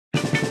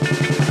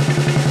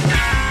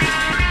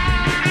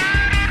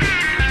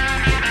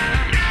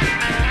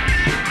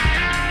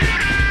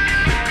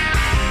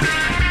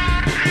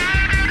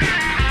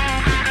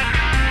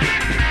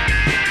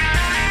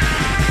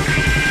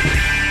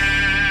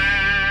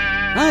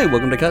Hi,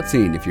 welcome to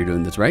Cutscene. If you're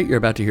doing this right, you're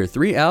about to hear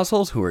three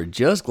assholes who are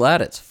just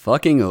glad it's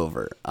fucking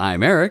over.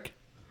 I'm Eric.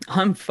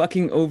 I'm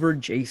fucking over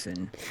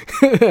Jason.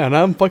 And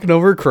I'm fucking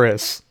over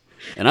Chris.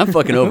 And I'm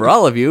fucking over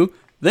all of you.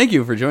 Thank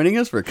you for joining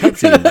us for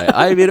Cutscene by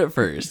I Beat It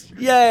First.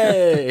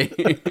 Yay!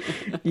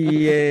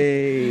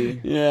 Yay.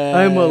 Yay!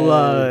 I'm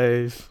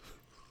alive.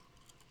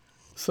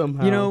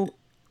 Somehow. You know,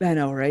 I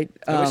know, right?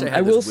 I wish I had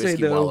I this will say,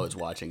 whiskey while I though, was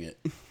watching it.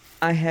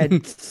 I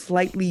had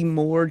slightly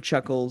more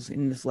chuckles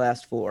in this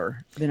last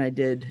four than I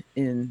did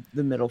in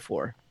the middle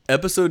four.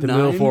 Episode the 9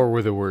 middle four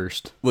were the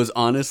worst. was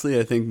honestly,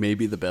 I think,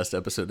 maybe the best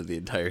episode of the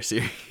entire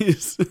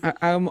series.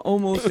 I'm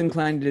almost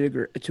inclined to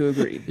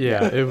agree.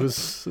 Yeah, it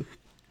was.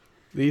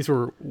 These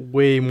were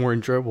way more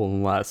enjoyable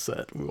than the last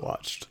set we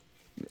watched.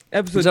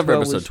 Episode Except for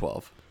 12 episode was,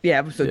 12. Yeah,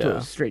 episode 12 Yeah.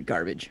 was straight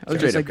garbage. I was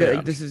Straight just up like,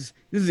 garbage. this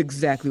is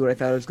exactly what I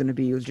thought it was going to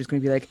be. It was just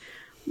going to be like,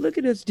 look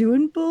at us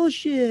doing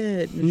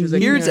bullshit. And she's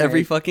like, Here's "All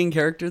every right." fucking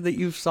character that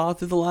you've saw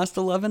through the last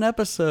 11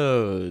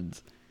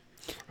 episodes.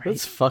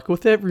 Let's fuck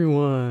with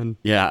everyone.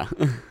 Yeah.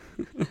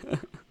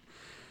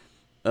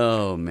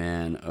 Oh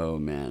man, oh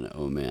man,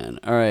 oh man.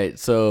 All right,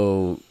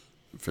 so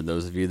for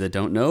those of you that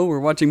don't know, we're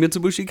watching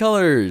Mitsubishi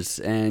Colors,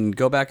 and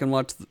go back and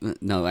watch.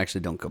 No,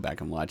 actually, don't go back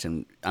and watch.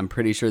 And I'm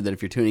pretty sure that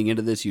if you're tuning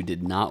into this, you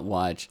did not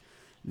watch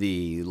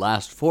the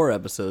last 4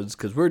 episodes,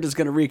 because we're just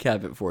gonna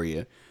recap it for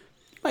you.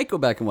 Might go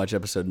back and watch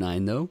episode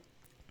 9 though.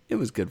 It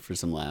was good for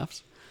some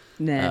laughs.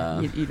 Nah,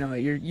 you know,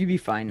 you'd be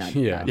fine. Not,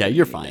 Yeah. not Yeah, doing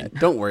you're that. fine.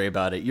 Don't worry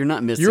about it. You're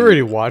not missing. You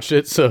already watched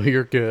it, so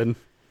you're good.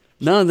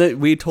 No, that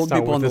we told It's not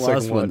people on the worth a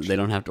last second one watch. they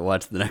don't have to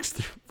watch the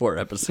next 4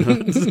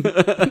 episodes.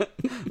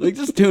 Like,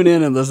 just tune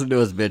in and listen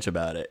to us bitch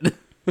about it.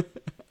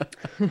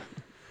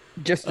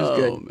 Just as Oh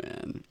good.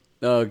 man.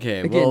 Okay,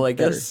 Again, well I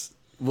better. guess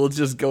we'll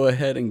just go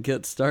ahead and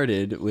get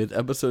started with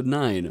episode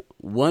 9,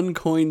 One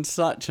Coin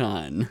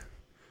Satchan.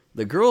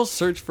 The girls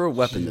search for a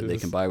weapon that they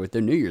can buy with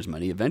their New Year's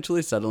money,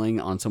 eventually settling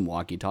on some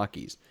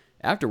walkie-talkies.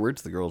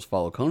 Afterwards, the girls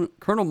follow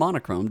Colonel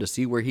Monochrome to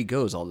see where he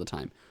goes all the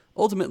time,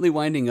 ultimately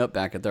winding up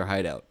back at their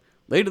hideout.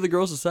 Later, the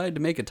girls decide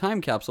to make a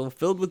time capsule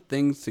filled with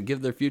things to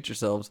give their future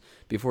selves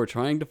before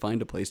trying to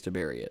find a place to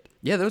bury it.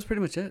 Yeah, that was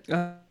pretty much it.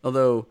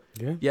 Although,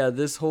 yeah,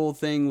 this whole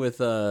thing with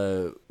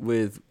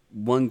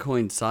One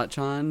Coin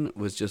Satchan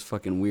was just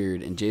fucking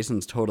weird, and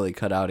Jason's totally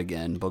cut out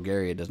again.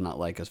 Bulgaria does not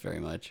like us very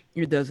much.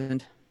 It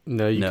doesn't.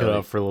 No, you No. cut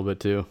off for a little bit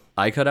too.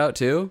 I cut out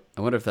too?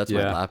 I wonder if that's my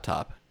Yeah.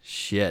 laptop.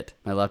 Shit.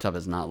 My laptop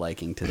is not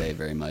liking today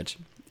very much.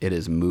 It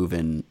is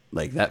moving,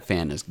 like that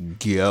fan is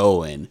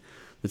going.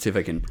 Let's see if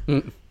I can...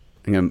 I'm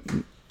gonna...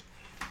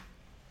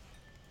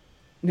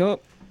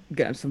 Nope.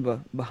 Got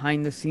some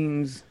behind the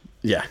scenes.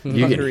 Yeah,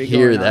 you can fuckery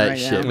hear going on that right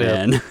shit, now.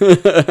 man.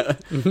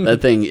 That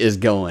thing is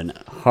going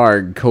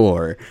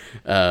hardcore.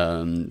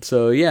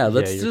 So yeah,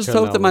 let's you're just coming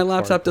hope out that my with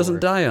laptop doesn't hardcore.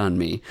 die on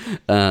me.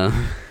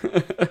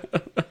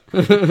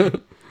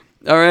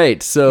 All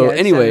right. So, Yeah, it sounded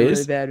anyways,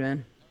 really bad,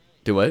 man.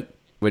 do what?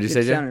 What'd you It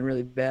say, Jay? sounded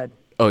really bad.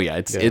 Oh yeah,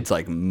 it's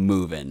like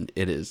moving.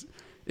 It is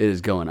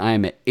going. I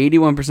am at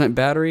 81%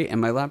 battery,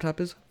 and my laptop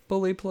is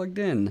fully plugged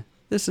in.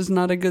 This is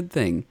not a good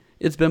thing.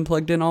 It's been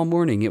plugged in all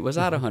morning. It was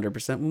at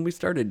 100% when we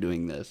started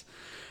doing this.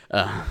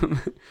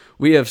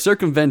 We have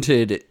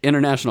circumvented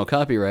international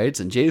copyrights,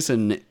 and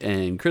Jason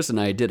and Chris and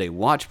I did a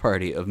watch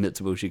party of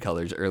Mitsubishi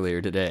Colors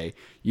earlier today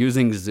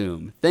using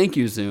Zoom. Thank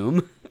you,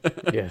 Zoom,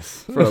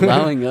 Yes. for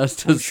allowing us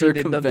to I'm sure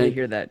they'd love to circumvent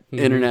hear that.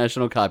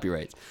 international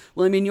copyrights.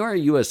 Well, I mean, you are a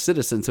U.S.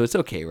 citizen, so it's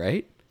okay,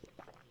 right?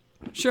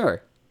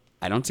 Sure.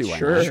 I don't see why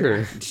Sure. not.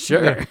 Sure.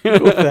 Sure.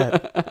 Go with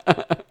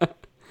that.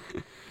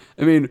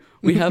 I mean,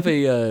 we have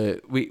a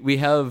we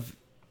have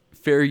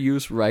fair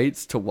use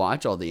rights to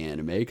watch all the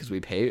anime because we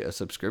pay a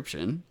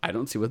subscription. I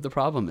don't see what the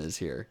problem is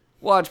here.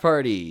 Watch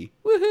party,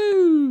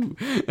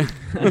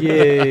 woohoo!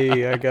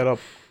 Yay! I got up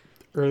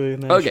earlier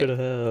than I Okay. should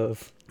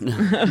have.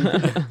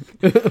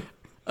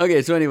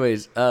 Okay, so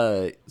anyways,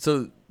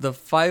 so the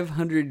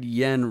 500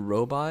 yen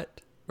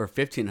robot, or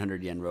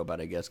 1500 yen robot,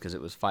 I guess, because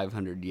it was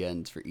 500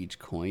 yens for each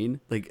coin.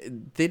 Like,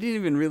 they didn't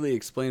even really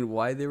explain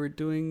why they were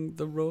doing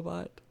the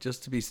robot,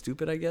 just to be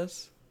stupid, I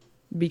guess.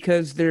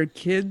 Because they're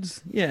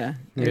kids. Yeah.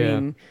 I Yeah.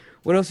 mean,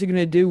 what else are you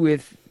going to do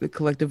with the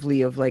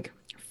collectively of like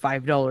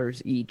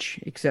 $5 each,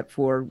 except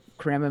for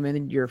cram them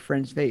in your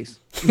friend's face?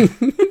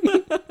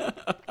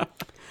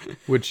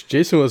 Which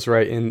Jason was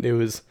right, and it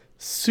was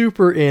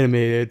super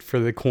animated for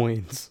the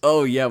coins.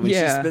 Oh, yeah, when she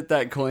Yeah. spit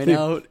that coin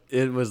out,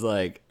 it was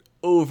like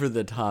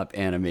over-the-top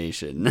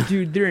animation.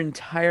 Dude, their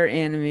entire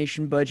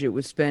animation budget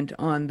was spent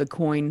on the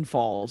coin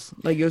falls.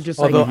 Like, it was just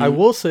Although like, I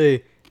will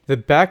say the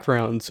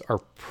backgrounds are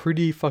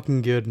pretty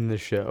fucking good in the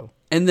show.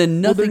 And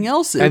then nothing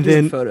else is. And doing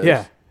then photos.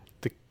 yeah,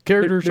 the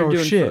characters they're are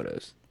doing shit.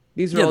 photos.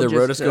 These are Yeah, all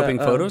they're just, rotoscoping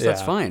photos.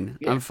 That's yeah. fine.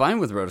 Yeah. I'm fine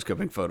with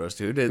rotoscoping photos,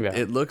 dude. It, Yeah.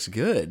 it looks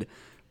good.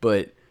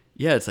 But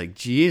yeah, it's like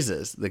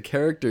Jesus, the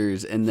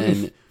characters, and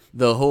then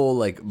the whole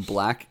like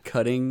black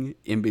cutting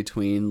in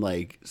between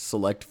like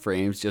select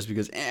frames, just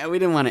because we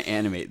didn't want to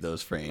animate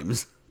those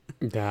frames.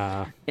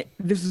 Nah.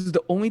 This is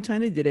the only time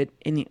they did it,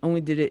 and they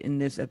only did it in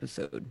this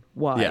episode.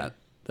 Why? Yeah,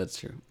 that's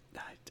true.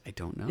 I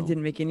don't know. It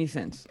didn't make any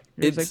sense.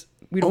 It's Like,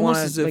 we don't almost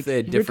wanna, as if like, they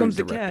had here different comes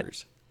the cat.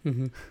 directors.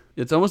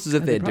 It's almost as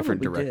if they They had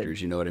different probably did.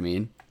 directors. You know what I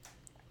mean?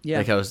 Yeah.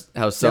 Like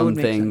how some would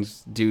make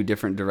things do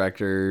different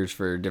directors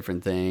for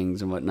different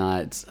things and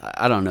whatnot.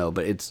 I don't know,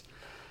 but it's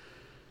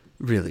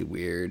really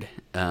weird.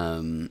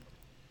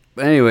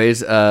 But anyways,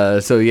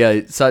 so yeah,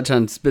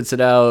 Sachan spits it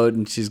out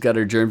and she's got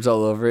her germs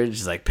all over it.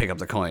 She's like, pick up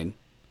the coin.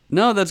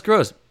 No, that's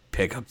gross.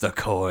 Pick up the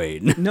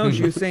coin. No,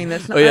 she was saying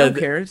that's not. Oh, yeah, I don't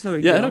care. So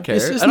yeah, I don't care.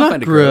 It's I don't not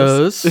find it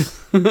gross.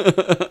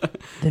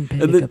 Then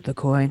pick up the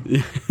coin.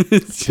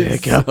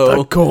 Pick up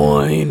the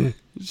coin.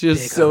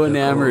 She's Pick so up the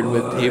enamored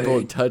with people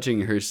coin.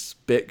 touching her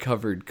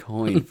spit-covered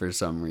coin for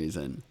some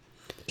reason.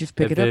 Just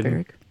pick And it up, then-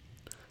 Eric.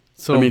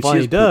 So I mean, Bonnie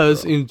she's poop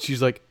does, girl. and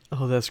she's like,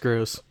 "Oh, that's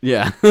gross."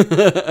 Yeah.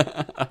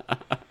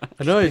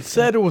 I know I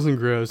said it wasn't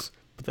gross,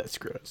 but that's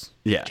gross.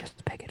 Yeah.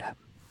 Just pick it up.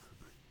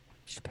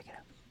 Just pick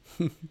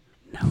it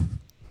up.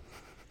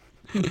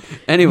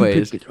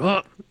 Anyways, Pick it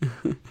up.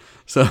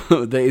 so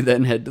they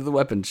then head to the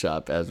weapon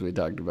shop, as we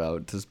talked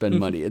about, to spend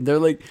money. And they're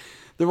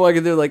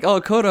walking, they're like,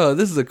 oh, Kodo,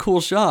 this is a cool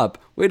shop.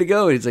 Way to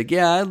go. And he's like,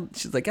 yeah.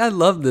 She's like, I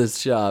love this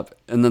shop.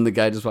 And then the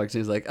guy just walks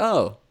in. He's like,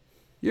 oh,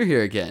 you're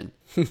here again.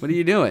 What are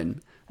you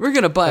doing? We're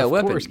going to buy a Of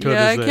weapon. course Kodo's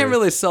Yeah, I there. can't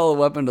really sell a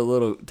weapon to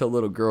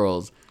little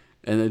girls.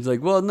 And it's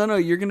like, well, no,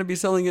 you're going to be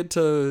selling it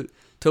to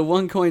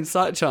One Coin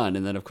Sachan.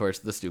 And then, of course,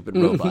 the stupid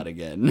robot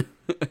again.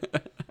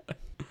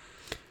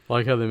 I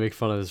like how they make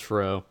fun of this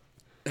fro.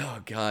 Oh,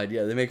 God.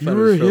 Yeah, they make You fun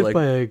were of us for hit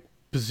by a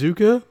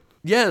bazooka?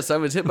 Yes, I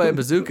was hit by a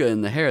bazooka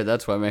in the hair.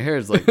 That's why my hair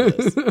is like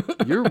this.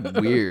 You're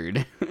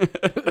weird.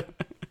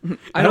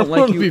 I don't like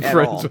want you to be at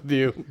friends all. with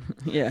you.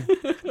 Yeah.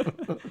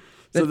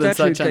 So That's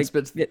then actually, Sachan like,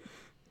 spits. yeah,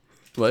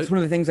 What? That's one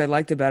of the things I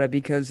liked about it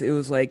because it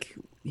was like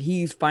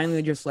he's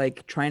finally just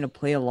like trying to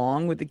play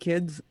along with the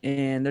kids,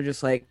 and they're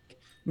just like,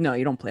 "No,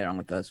 you don't play along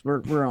with us.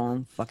 We're our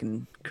own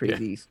fucking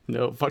crazies."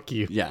 No, fuck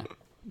you. Yeah.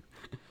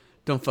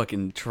 Don't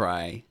fucking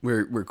try.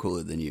 We're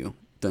cooler than you.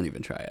 Don't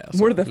even try,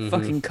 asshole. We're the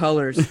fucking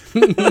colors.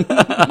 we're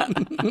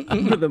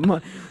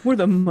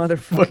the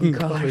motherfucking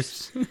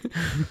colors.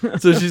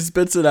 So she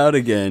spits it out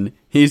again.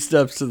 He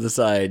steps to the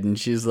side, and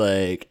she's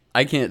like,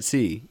 I can't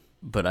see,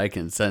 but I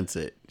can sense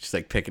it. She's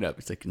like, pick it up.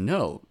 He's like,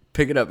 no,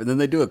 pick it up. And then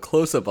they do a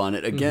close-up on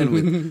it again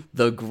with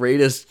the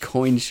greatest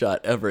coin shot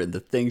ever. And the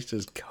thing's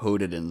just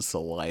coated in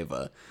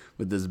saliva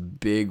with this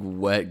big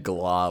wet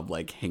glob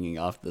like hanging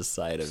off the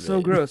side of it.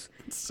 So gross.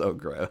 It's so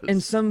gross.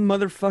 And some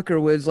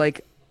motherfucker was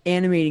like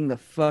animating the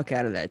fuck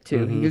out of that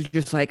too. He was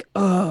just like,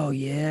 "Oh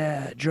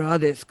yeah, draw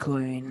this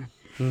coin.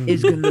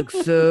 It's gonna look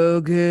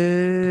so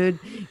good.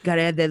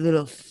 Gotta add that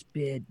little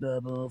spit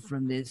bubble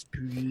from this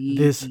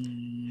This-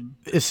 pre-game."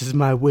 This is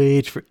my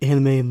wage for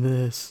animating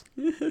this.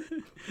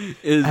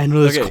 Is- I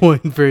know this okay, coin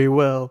very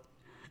well.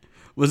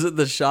 Was it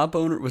the shop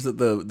owner? Was it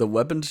the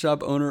weapon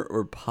shop owner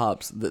or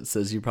Pops that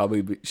says you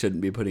probably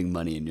shouldn't be putting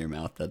money in your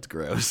mouth? That's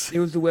gross. It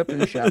was the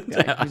weapon shop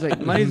guy. He's like,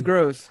 "Money's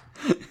gross."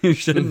 You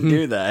shouldn't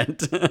do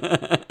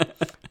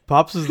that.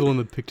 Pops is the one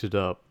that picked it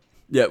up.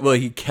 Yeah, well,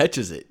 he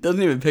catches it.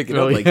 Doesn't even pick it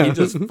Oh, up. Like yeah. he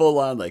just full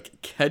on like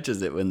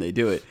catches it when they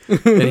do it.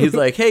 And he's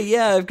like, "Hey,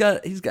 yeah,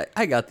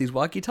 I got these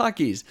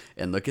walkie-talkies.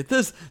 And look at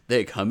this.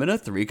 They come in a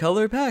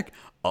 3-color pack.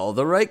 All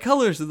the right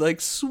colors." They're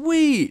like,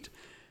 "Sweet.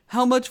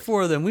 How much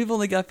for them? We've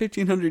only got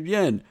 1,500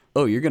 yen.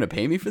 Oh, you're going to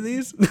pay me for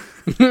these?"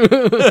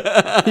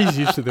 He's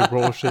used to the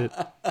roll shit.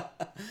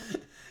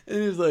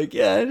 And he's like,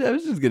 "Yeah, I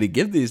was just going to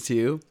give these to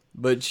you.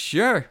 But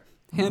sure.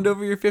 Hand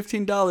over your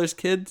 $15,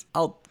 kids.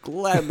 I'll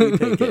gladly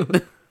take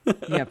it."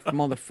 Yeah,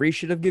 from all the free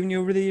shit I've given you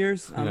over the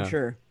years, I'm Yeah.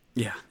 sure.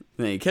 Yeah.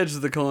 Then he catches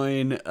the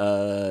coin.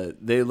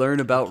 They learn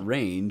about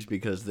range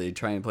because they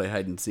try and play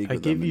hide and seek I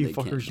with them. gave and you they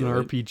can't fuckers do an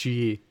it.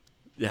 RPG.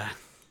 Yeah,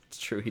 it's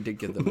true. He did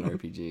give them an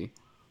RPG.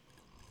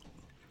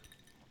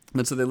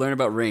 And so they learn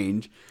about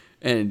range.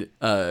 And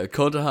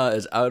Kotaha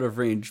is out of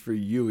range for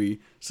Yui.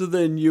 So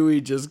then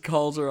Yui just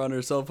calls her on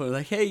her cell phone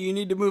like, "Hey, you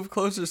need to move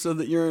closer so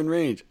that you're in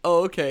range."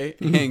 "Oh, okay."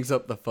 Hangs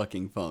up the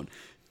fucking phone.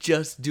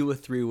 Just do a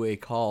 3-way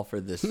call for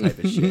this type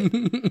of shit.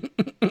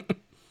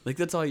 Like,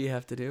 that's all you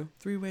have to do.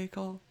 3-way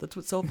call. That's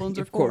what cell phones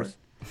are Of for. course.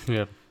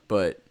 Yeah.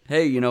 But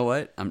hey, you know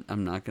what?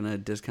 I'm not gonna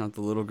discount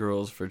the little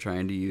girls for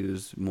trying to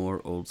use more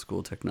old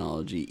school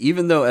technology.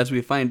 Even though, as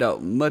we find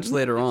out much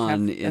later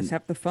on, That's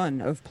half the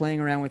fun of playing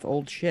around with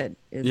old shit.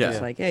 It's Yeah.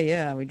 just like, hey,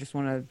 yeah, we just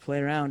want to play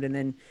around, and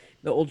then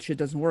the old shit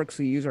doesn't work,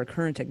 so you use our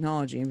current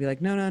technology and be like,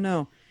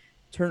 no,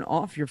 turn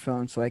off your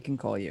phone so I can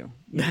call you.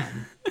 Yeah.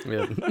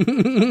 Yeah.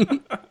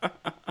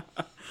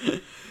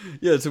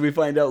 yeah, so we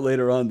find out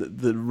later on that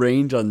the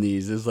range on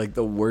these is like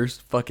the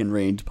worst fucking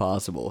range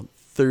possible.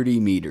 30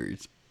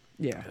 meters,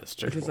 Yeah. That's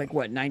Which is terrible. like,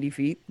 what, 90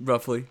 feet?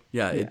 roughly.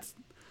 Yeah, it's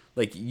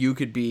like you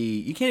can't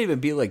even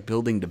be like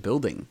building to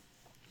building.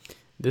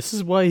 This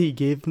is why he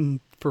gave them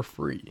for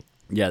free.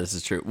 Yeah, this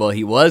is true. Well,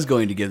 he was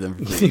going to give them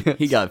for free.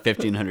 He got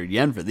 1,500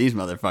 yen for these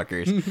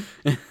motherfuckers.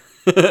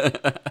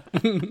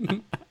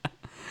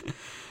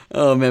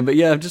 Oh man, but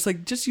yeah,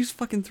 just use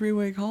fucking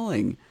 3-way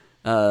calling.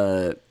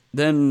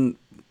 Then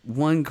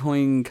One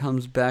Coin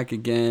comes back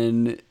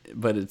again,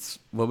 but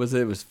what was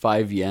it? It was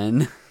 5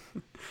 yen.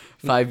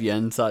 5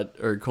 yen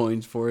or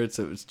coins for it,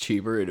 so it was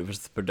cheaper, and it was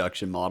the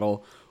production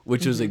model,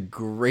 which was a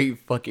great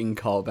fucking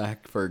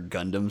callback for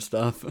Gundam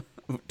stuff,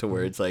 to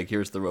where it's like,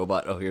 here's the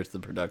robot, oh, here's the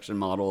production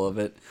model of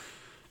it,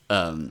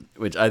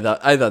 which I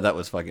thought that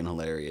was fucking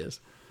hilarious.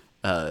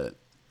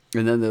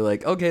 And then they're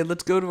like, okay,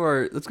 let's go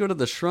to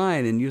the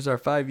shrine and use our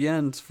 5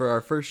 yens for our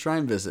first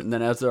shrine visit. And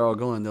then as they're all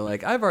going, they're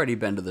like, I've already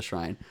been to the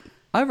shrine.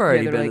 I've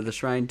already been to the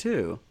shrine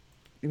too.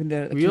 Even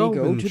can We you all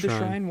go been to the shrine.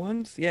 shrine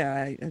once?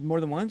 Yeah, more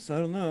than once. I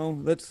don't know.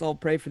 Let's all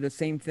pray for the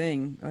same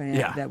thing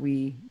that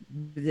we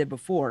did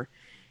before.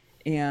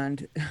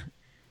 And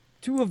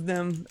two of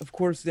them, of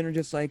course, then are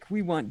just like,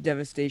 we want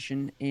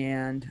devastation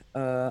and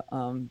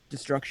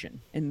destruction.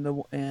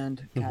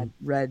 And God,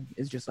 Red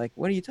is just like,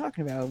 what are you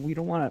talking about? We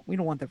don't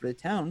want that for the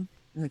town.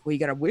 And like, well, you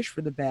got to wish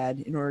for the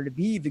bad in order to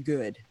be the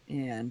good,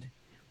 and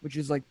which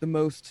is like the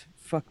most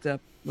fucked up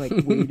like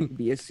way to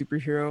be a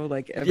superhero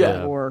like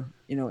ever, or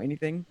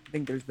anything. I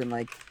think there's been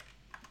like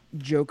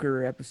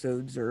Joker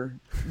episodes or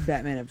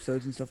Batman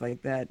episodes and stuff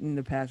like that in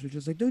the past, which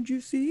is like, don't you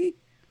see?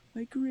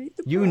 I create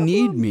the You problem.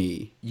 need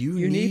me.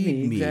 You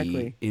need me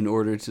exactly. in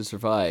order to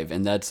survive.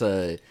 And that's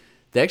they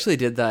actually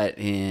did that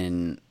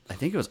in, I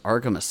think it was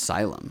Arkham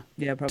Asylum.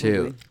 Yeah, probably.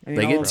 Too. I mean,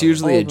 Like, all- it's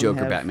usually all a of them Joker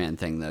have- Batman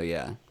thing, though,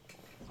 yeah.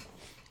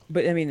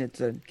 But I mean, it's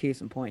a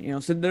case in point,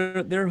 So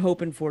they're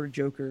hoping for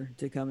Joker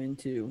to come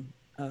into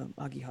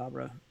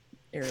Akihabara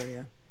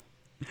area.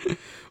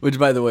 Which,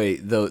 by the way,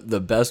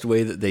 the best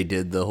way that they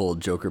did the whole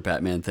Joker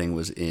Batman thing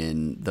was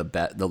in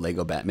the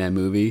Lego Batman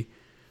movie,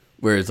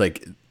 where it's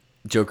like,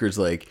 Joker's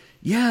like,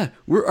 yeah,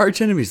 we're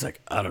arch enemies. Like,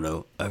 I don't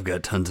know. I've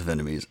got tons of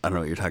enemies. I don't know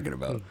what you're talking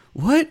about.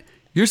 What?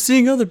 You're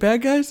seeing other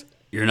bad guys?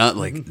 You're not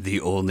like the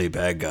only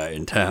bad guy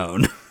in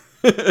town.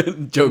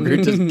 Joker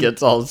just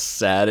gets all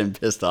sad and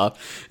pissed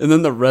off. And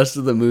then the rest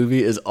of the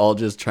movie is all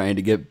just trying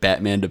to get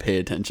Batman to pay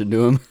attention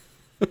to him.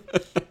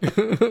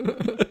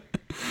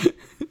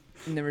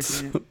 Never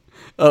seen it.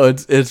 Oh,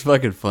 it's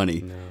fucking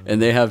funny. No.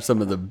 And they have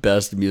some of the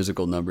best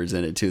musical numbers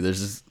in it too.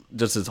 There's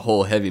just this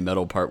whole heavy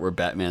metal part where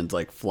Batman's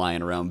like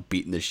flying around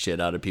beating the shit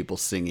out of people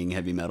singing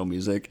heavy metal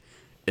music.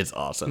 It's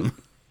awesome.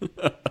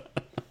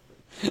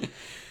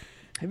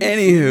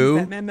 Anywho,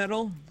 Batman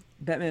Metal?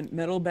 Batman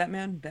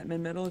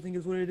Metal, I think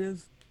is what it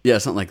is. Yeah,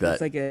 something like that.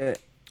 It's like a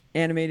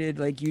animated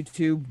like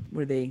YouTube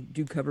where they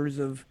do covers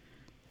of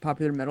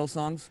popular metal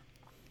songs.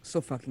 So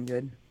fucking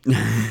good.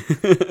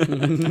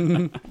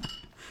 The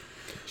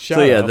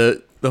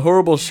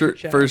horrible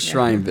first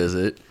shrine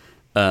visit,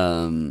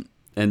 and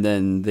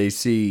then they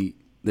see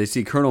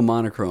Colonel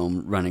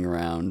Monochrome running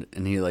around,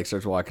 and he like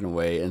starts walking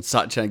away, and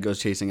Satchan goes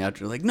chasing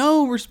after, like,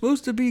 no, we're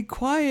supposed to be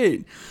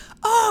quiet.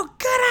 Oh,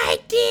 good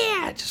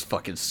idea! Just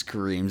fucking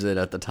screams it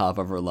at the top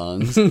of her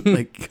lungs.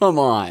 Like, come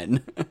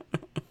on.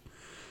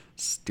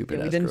 Stupid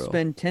ass We then girl.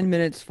 spend 10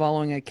 minutes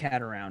following a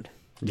cat around.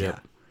 Yeah.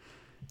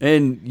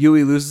 And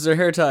Yui loses her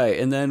hair tie,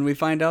 and then we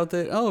find out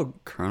that, oh,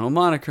 Colonel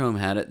Monochrome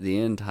had it the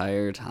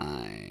entire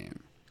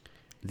time.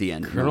 The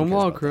end. Colonel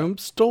Monochrome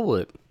stole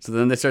it. So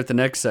then they start the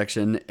next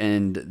section,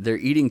 and they're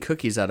eating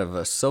cookies out of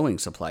a sewing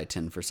supply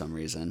tin for some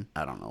reason.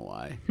 I don't know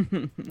why.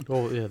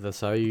 Oh, yeah,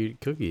 that's how you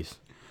eat cookies.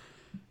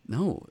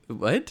 No,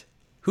 what?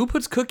 Who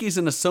puts cookies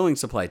in a sewing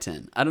supply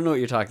tin? I don't know what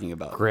you're talking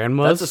about.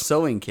 Grandmas? That's a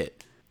sewing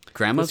kit.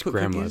 Grandmas That's put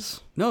grandmas.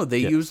 cookies? No, they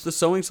Yes. use the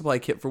sewing supply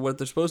kit for what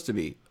they're supposed to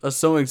be. A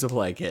sewing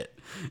supply kit.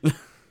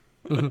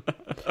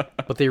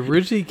 But they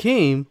originally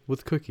came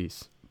with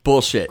cookies.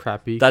 Bullshit.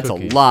 Crappy That's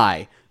cookies. a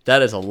lie.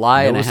 That is a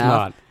lie and No, a it's half.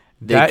 not.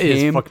 They That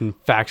is came- fucking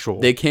factual.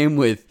 They came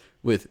with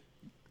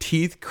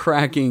teeth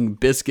cracking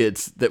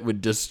biscuits that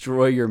would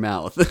destroy your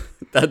mouth.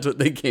 That's what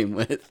they came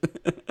with.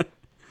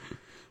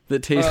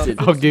 That tasted.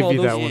 I'll give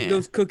you those, that one.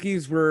 Those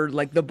cookies were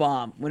like the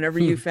bomb. Whenever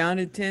you found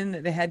a tin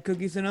that they had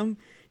cookies in them,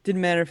 didn't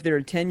matter if they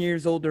were 10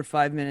 years old or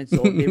 5 minutes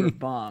old, they were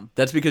bomb.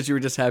 That's because you were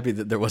just happy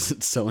that there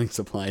wasn't sewing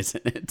supplies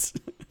in it,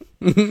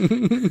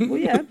 Well,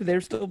 yeah, but they're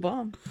still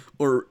bomb.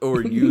 or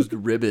used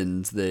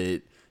ribbons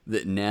that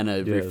Nana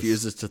Yes.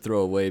 refuses to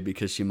throw away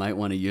because she might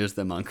want to use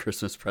them on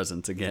Christmas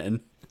presents again.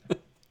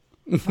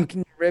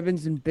 Fucking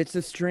ribbons and bits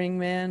of string,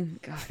 man.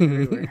 God,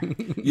 everywhere.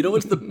 You know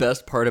what's the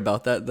best part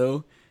about that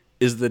though,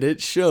 is that it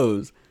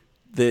shows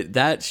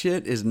that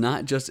shit is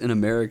not just in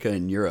America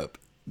and Europe.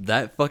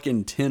 That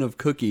fucking tin of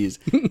cookies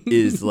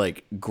is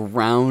like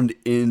ground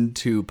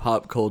into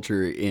pop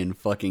culture in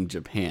fucking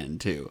Japan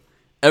too.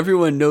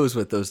 Everyone knows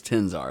what those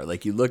tins are.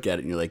 Like, you look at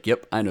it and you're like,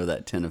 yep, I know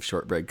that tin of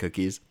shortbread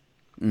cookies.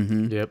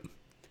 Yep.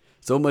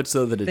 So much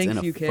so that it's Thanks,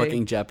 in a UK.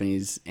 fucking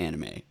Japanese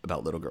anime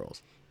about little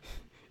girls.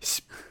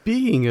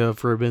 Speaking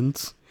of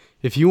ribbons,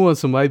 if you want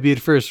some I Beat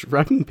First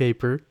wrapping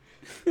paper,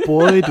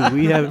 boy, do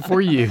we have it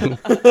for you.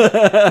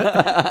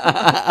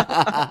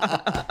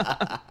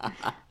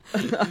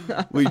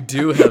 We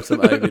do have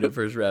some I Beat It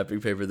First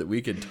wrapping paper that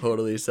we could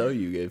totally sell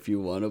you if you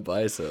want to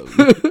buy some.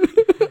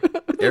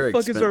 Eric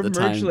What the fuck is spent our the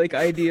merch time. like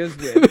ideas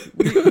with?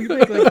 We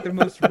make like the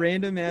most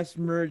random ass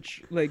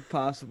merch like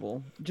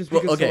possible, just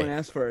Well, because okay. someone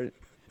asked for it.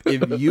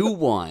 If you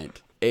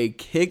want a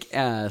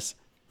kick-ass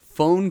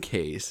phone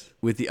case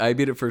with the I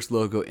Beat It First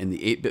logo and the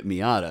 8-bit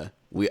Miata,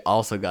 we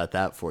also got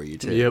that for you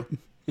too.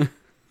 Yep.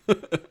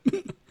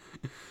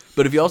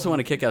 But if you also want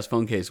a kick-ass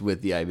phone case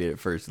with the I Beat It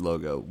First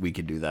logo, we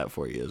could do that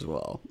for you as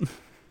well.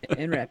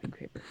 And wrapping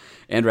paper.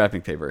 And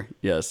wrapping paper,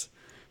 yes.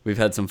 We've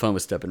had some fun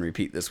with Step and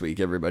Repeat this week,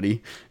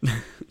 everybody.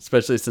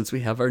 Especially since we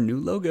have our new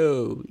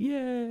logo.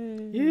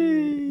 Yay!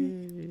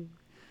 Yay!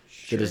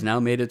 It has now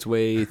made its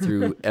way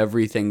through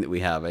everything that we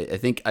have. I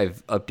think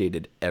I've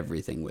updated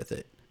everything with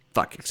it.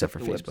 Fuck, except for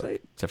the Facebook. website.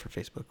 Except for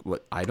Facebook.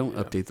 What? I don't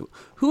update the...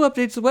 Who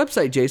updates the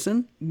website,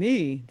 Jason?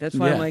 Me. That's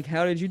why Yeah. I'm like,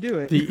 how did you do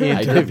it? The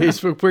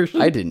anti-Facebook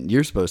person. I didn't.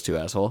 You're supposed to,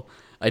 asshole.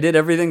 I did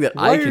everything that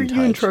Why I are can you touch.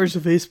 in charge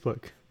of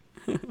Facebook?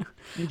 Did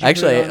you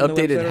Actually, I put it on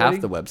the updated website half already?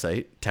 the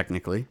website,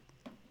 technically,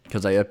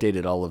 because I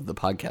updated all of the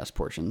podcast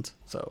portions.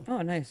 So,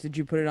 Oh, nice. Did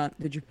you put it on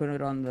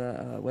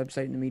the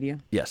website in the media?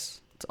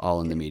 yes, it's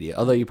all in the media.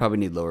 Although you probably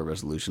need lower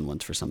resolution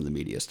ones for some of the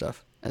media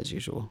stuff, as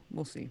usual.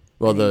 We'll see.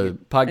 Well, I need to the I need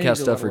to podcast do a lot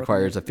stuff of work on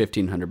requires a it.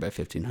 1500 by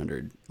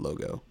 1500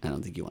 logo. I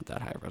don't think you want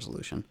that high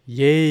resolution.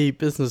 Yay,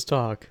 business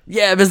talk.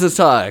 Yeah, business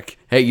talk.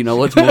 Hey, you know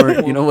what's more?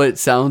 You know what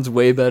sounds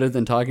way better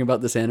than talking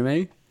about this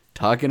anime?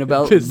 Talking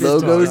about Business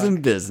logos talk.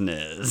 and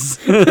business.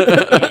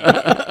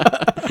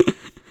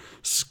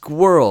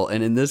 Squirrel,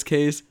 and in this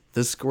case,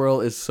 the squirrel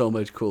is so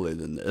much cooler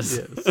than this.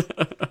 Yes.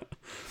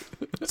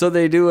 So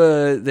they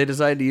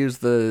decide to use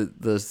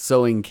the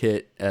sewing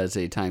kit as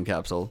a time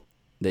capsule.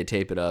 They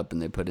tape it up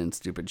and they put in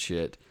stupid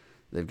shit.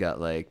 They've got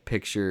like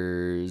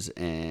pictures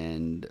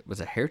and was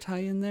a hair tie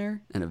in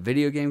there and a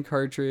video game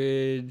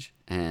cartridge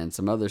and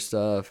some other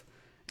stuff.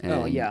 And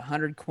Oh yeah,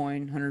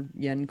 100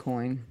 yen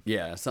coin.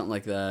 yeah, something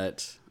like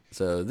that.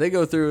 So they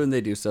go through and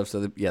they do stuff. So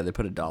they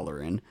put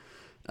 $1 in,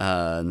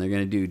 and they're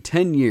gonna do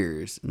 10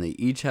 years, and they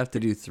each have to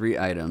do 3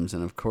 items.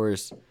 And of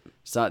course,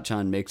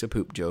 Satchan makes a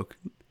poop joke.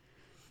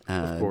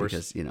 Of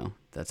course. Because,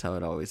 that's how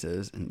it always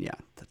is. And yeah,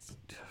 that's...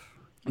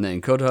 And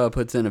then Kotoha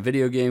puts in a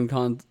video game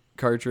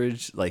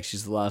cartridge, like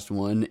she's the last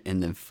one,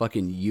 and then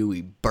fucking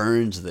Yui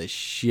burns the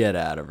shit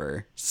out of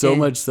her. So And-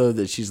 much so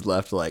that she's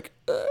left like...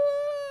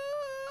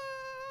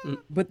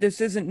 But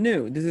this isn't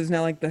new. This is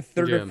now like the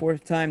third Yeah. or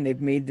fourth time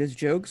they've made this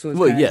joke, so it's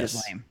Well, kind of yes,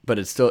 just lame. but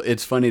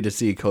it's funny to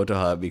see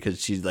Kotoha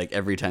because she's like,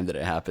 every time that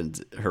it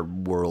happens, her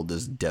world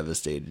is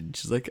devastated.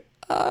 She's like,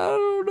 I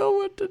don't know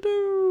what to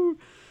do.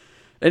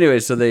 Anyway,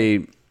 so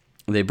they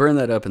burn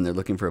that up and they're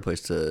looking for a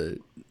place to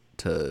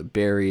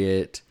bury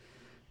it.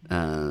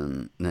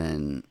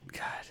 Then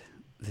God,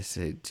 they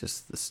say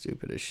just the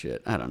stupidest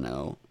shit. I don't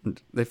know. They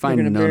They're find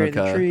gonna bury the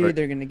Nonoka. tree. or-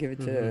 They're gonna give it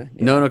to.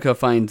 Yeah. Nonoka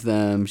finds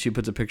them. She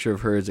puts a picture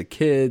of her as a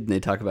kid, and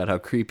they talk about how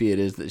creepy it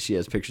is that she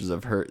has pictures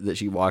of her, that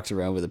she walks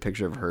around with a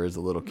picture of her as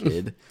a little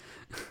kid.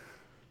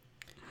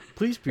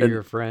 Please be And-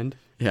 your friend.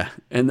 Yeah,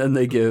 and then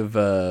they give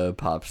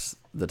Pops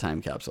the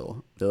time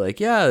capsule. They're like,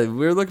 yeah,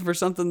 we're looking for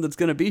something that's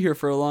going to be here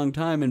for a long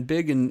time and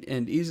big and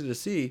easy to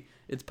see.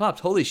 It's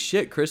Pops. Holy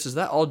shit, Chris, is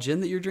that all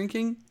gin that you're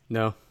drinking?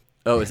 No.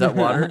 Oh, is that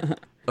water?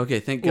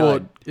 Okay, thank Well,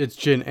 God. it's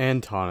gin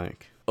and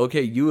tonic.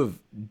 Okay, you have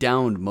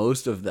downed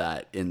most of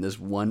that in this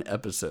one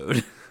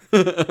episode.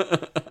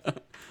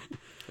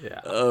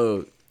 Yeah.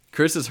 Oh,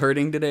 Chris is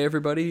hurting today,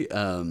 everybody.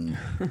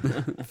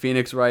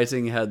 Phoenix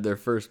Rising had their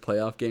first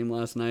playoff game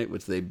last night,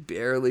 which they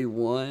barely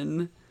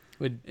won.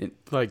 With It-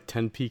 like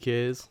 10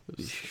 PKs. It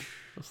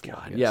was a God,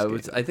 long-ass yeah, it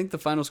was, game. I think the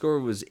final score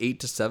was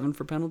 8-7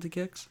 for penalty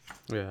kicks.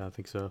 Yeah, I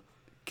think so.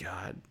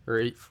 God, Or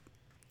 8.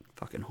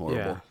 fucking horrible.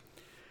 Yeah.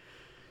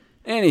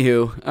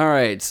 Anywho, all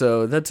right,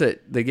 so that's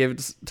it. They gave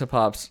it to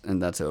Pops,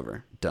 and that's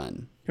over.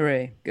 Done.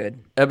 Hooray! Good.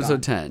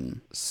 Episode Gone.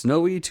 10,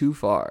 Snowy Too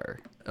Far.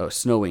 Oh,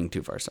 Snowing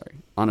Too Far, sorry.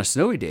 On a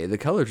snowy day, the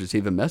Colors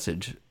receive a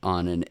message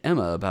on an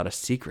Emma about a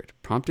secret,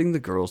 prompting the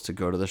girls to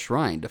go to the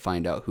shrine to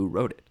find out who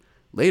wrote it.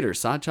 Later,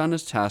 Sachan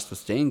is tasked with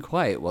staying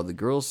quiet while the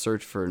girls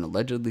search for an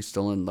allegedly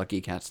stolen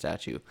Lucky Cat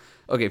statue.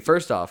 Okay,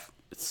 first off,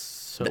 It's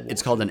so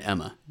it's called an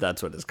Emma.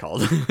 That's what it's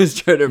called. I was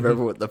trying to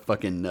remember what the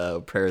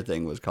fucking prayer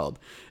thing was called.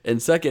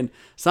 And second,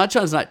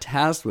 Sachan's not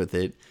tasked with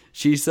it.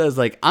 She says,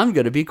 like, I'm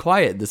going to be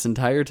quiet this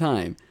entire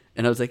time.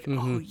 And I was like,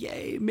 oh,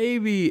 yay,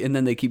 maybe. And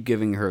then they keep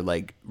giving her,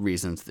 like,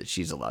 reasons that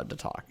she's allowed to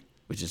talk,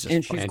 which is just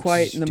And she's fucking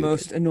quiet in the stupid.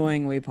 most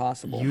annoying way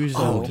possible. Use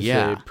them Oh, to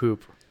yeah. say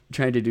poop.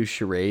 Trying to do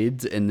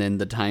charades, and then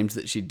the times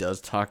that she does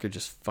talk are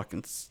just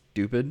fucking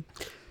stupid.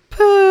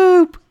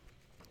 Poop!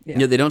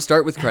 Yeah, they don't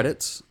start with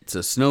credits. It's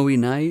a snowy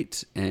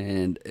night,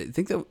 and I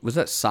think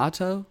that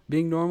Sato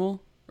being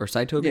normal or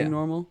Saito being Yeah.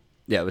 normal.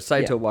 Yeah, it was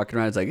Saito Yeah. walking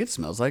around. It's like, it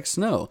smells like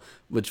snow.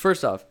 Which,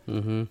 first off,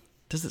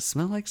 does it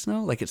smell like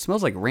snow? Like, it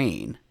smells like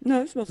rain.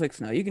 No, it smells like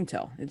snow. You can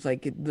tell. It's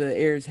like the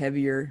air is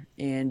heavier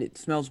and it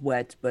smells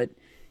wet, but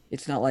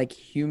it's not like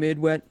humid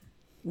wet.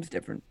 It's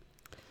different.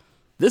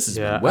 This is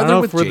Yeah, I weather don't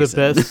know with if we're Jason.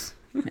 the best.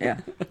 Yeah.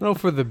 I don't know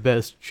if we're the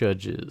best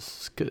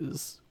judges,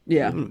 because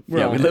Yeah. Yeah,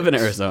 we all- live in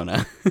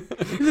Arizona.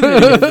 We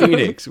live in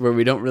Phoenix, where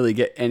we don't really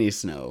get any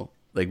snow.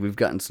 Like, we've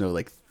gotten snow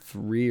like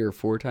 3 or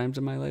 4 times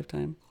in my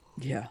lifetime.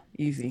 Yeah,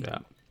 easy. yeah.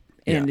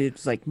 And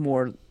it's like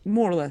more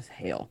or less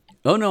hail.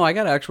 Oh, no, I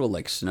got actual,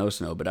 like, snow,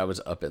 but I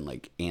was up in,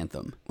 like,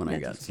 Anthem when I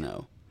That got doesn't-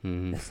 snow.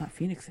 That's not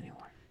Phoenix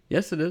anymore.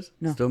 Yes, it is.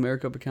 No. Still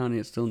Maricopa County.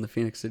 It's still in the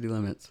Phoenix city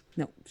limits.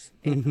 No.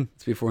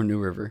 It's before New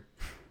River.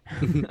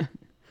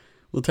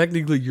 Well,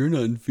 technically, you're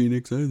not in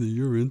Phoenix either.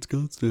 You're in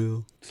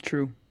Scottsdale. It's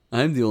true.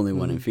 I'm the only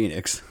one in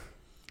Phoenix.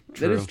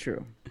 That is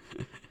true.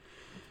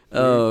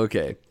 Oh,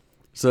 okay.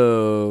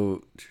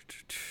 So,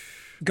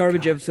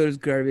 Garbage episode is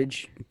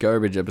garbage.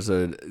 garbage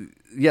episode.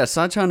 Yeah,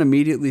 Sachan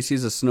immediately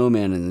sees a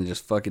snowman and then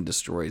just fucking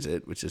destroys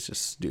it, which is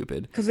just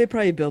stupid. Because they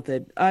probably built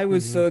it. I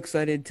was so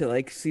excited to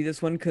like see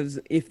this one because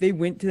if they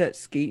went to that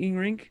skating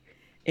rink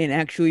and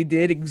actually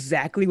did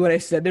exactly what I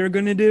said they were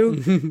gonna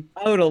do,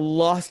 I would have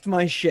lost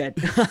my shit.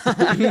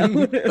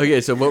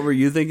 Okay, so what were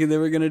you thinking they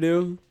were gonna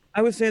do?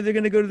 I would say they're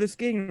gonna go to the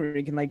skating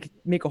rink and like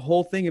make a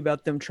whole thing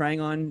about them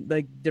trying on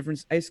like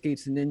different ice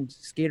skates and then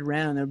skate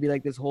around. There'll be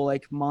like this whole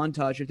like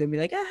montage of them be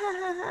like ah, ha,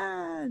 ha,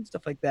 ha, and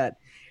stuff like that.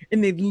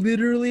 And they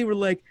literally were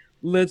like,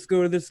 "Let's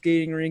go to the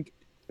skating rink.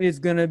 It's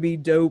gonna be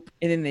dope."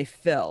 And then they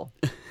fell,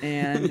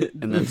 and,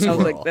 And then I was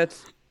like, swirl.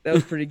 that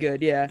was pretty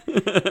good, yeah.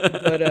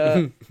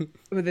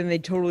 But then they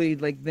totally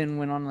like then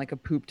went on like a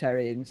poop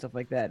tirade and stuff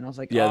like that. And I was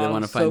like, Yeah, oh, they I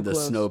want to was find so the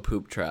close. snow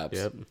poop traps.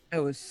 Yep. I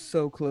was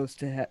so close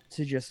to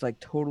just like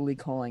totally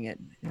calling it.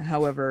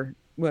 However,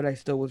 what I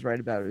still was right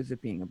about is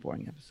it being a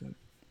boring episode.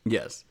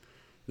 Yes.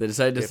 They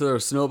decided to throw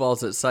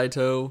snowballs at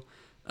Saito,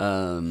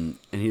 and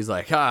he's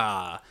like,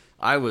 I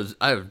was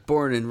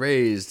born and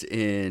raised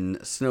in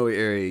a snowy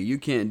area. You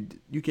can't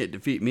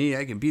defeat me.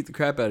 I can beat the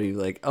crap out of you."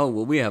 Like, "Oh,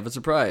 well, we have a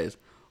surprise.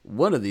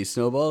 One of these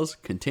snowballs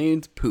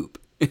contains poop."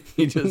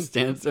 He just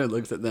stands there,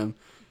 looks at them,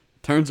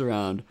 turns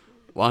around,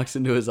 walks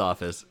into his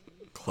office,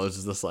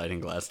 closes the sliding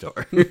glass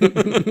door.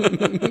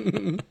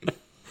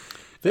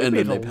 They And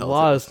made then they a pelt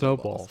lot it of with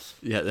snowballs.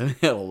 Yeah, they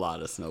had a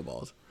lot of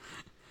snowballs.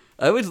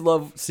 I always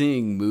love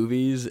seeing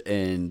movies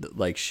and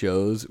like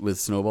shows with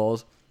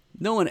snowballs.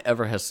 No one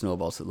ever has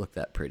snowballs that look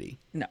that pretty.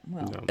 No,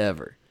 well, No.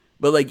 Ever.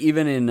 But like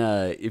even in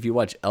if you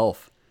watch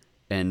Elf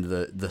and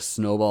the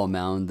snowball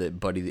mound that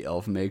Buddy the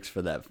Elf makes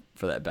for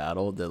that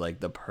battle, they're like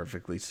the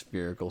perfectly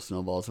spherical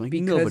snowballs. I'm like,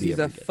 because nobody he's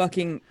ever a gets it.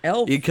 fucking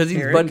elf. Because he's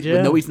Eric. Buddy.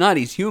 Yeah. No, he's not.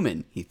 He's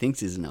human. He thinks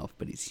he's an elf,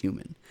 but he's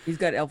human. He's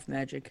got elf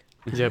magic.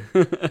 Yep.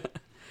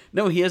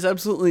 No, he has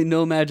absolutely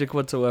no magic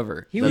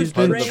whatsoever. He That's was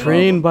part of trained- the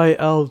Trained problem.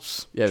 by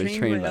elves. Yeah, he was trained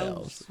trained by by elves.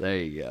 elves. There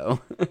you go.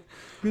 Good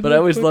But I luck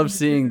always love putting-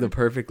 seeing the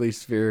perfectly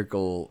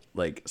spherical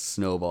like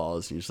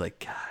snowballs. And you're just like,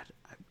 God,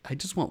 I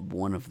just want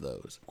one of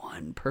those.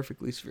 One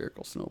perfectly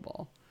spherical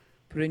snowball.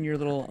 Put in your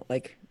little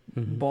like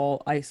Mm-hmm.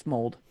 ball ice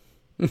mold.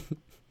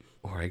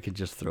 Or I could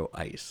just throw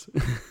ice.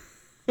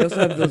 They also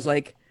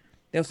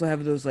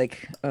have those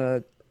like,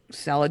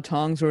 salad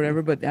tongs or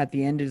whatever. But at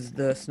the end is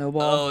the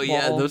snowball. Oh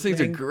yeah, ball those things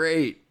thing. are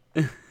great.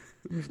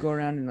 Just go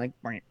around and like,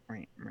 right.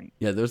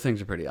 Yeah, those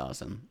things are pretty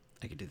awesome.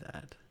 I could do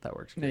that. That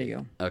works. There great. you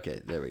go.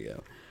 Okay, there we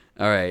go.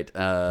 All right.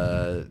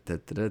 Yeah,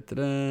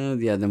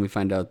 then we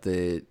find out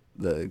that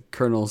the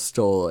colonel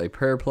stole a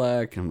prayer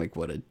plaque. I'm like,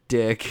 what a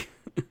dick.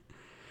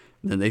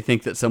 Then they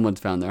think that someone's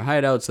found their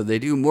hideout, so they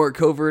do more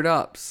covert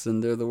ops,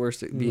 and they're the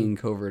worst at being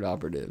covert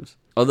operatives.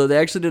 Although they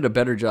actually did a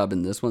better job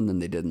in this one than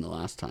they did in the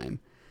last time.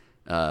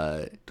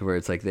 To where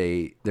it's like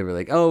they were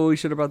like, oh, we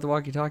should have brought the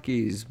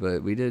walkie-talkies,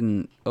 but we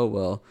didn't. Oh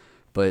well.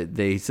 But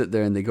they sit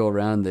there and they go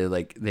around.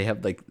 They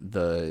have like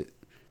the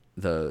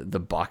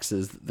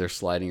boxes that they're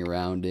sliding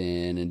around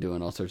in and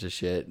doing all sorts of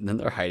shit. And then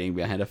they're hiding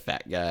behind a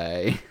fat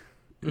guy.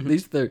 At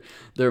least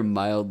they're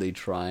mildly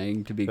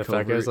trying to be The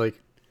covert. fat guy's like,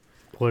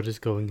 what is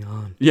going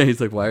on? Yeah, he's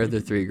like, why are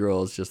there three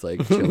girls just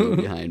like chilling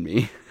behind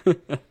me?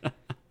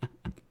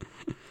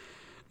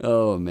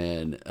 Oh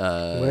man. Why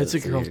is the let's see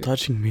girl here.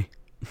 touching me?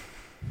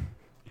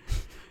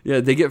 Yeah,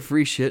 they get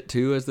free shit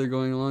too as they're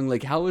going along.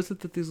 Like, how is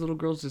it that these little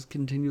girls just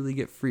continually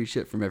get free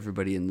shit from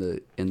everybody in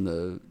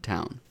the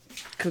town?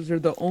 Because they're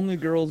the only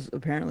girls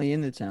apparently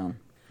in the town.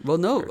 Well,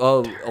 no.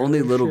 Oh,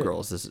 only little shit.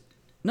 girls.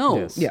 No.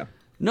 Yes. Yeah.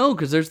 No,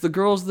 because there's the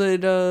girls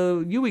that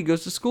Yui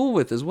goes to school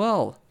with as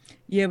well.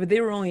 Yeah, but they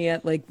were only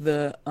at like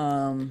the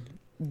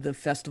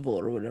festival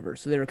or whatever,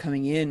 so they were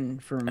coming in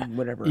from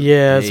whatever.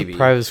 Yeah, it's Maybe. a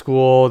private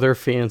school. They're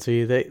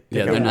fancy. They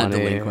Yeah, got they're not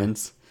money.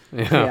 delinquents.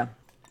 Yeah. Yeah.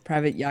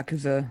 Private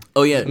yakuza.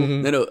 Oh yeah,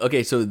 no.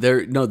 Okay, so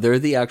they're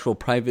the actual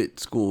private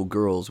school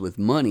girls with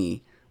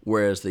money,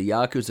 whereas the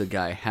Yakuza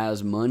guy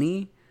has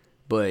money,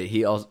 but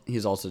he's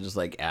also just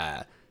like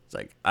it's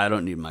like I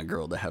don't need my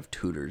girl to have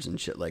tutors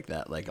and shit like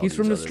that. Like all He's these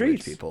from the other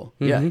rich streets. people.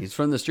 Yeah, he's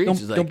from the streets. Don't,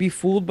 He's like, don't be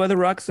fooled by the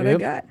rocks that I Yep.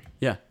 got.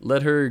 yeah,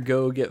 let her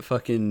go get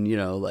fucking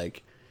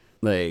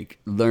like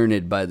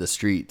learned by the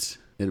streets.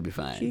 It'll be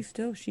fine. She's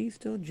still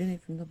Jenny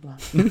from the block.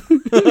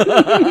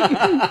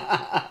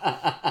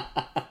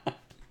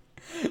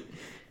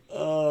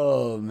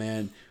 Oh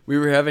man, we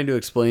were having to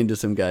explain to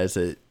some guys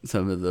at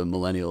some of the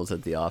millennials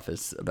at the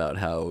office about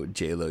how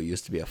J Lo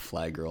used to be a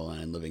fly girl on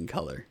In Living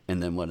Color,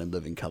 and then what In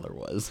Living Color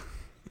was.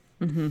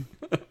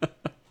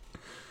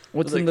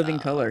 What's like, in living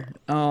color?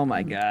 Oh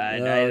my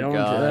god! I Oh, don't.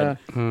 God.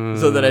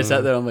 So then I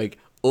sat there. I'm like,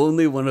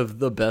 only one of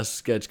the best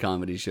sketch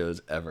comedy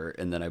shows ever.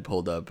 And then I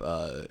pulled up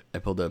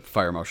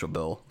Fire Marshal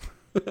Bill.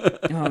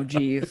 Oh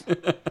jeez.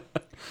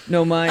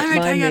 No, my Let me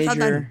tell you major.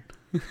 something.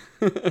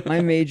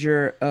 My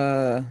major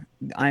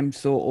I'm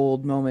so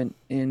old moment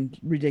in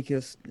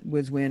Ridiculous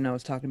was when I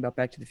was talking about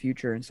Back to the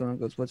Future and someone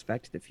goes, "What's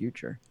Back to the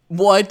Future?"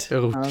 What?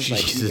 Oh, I was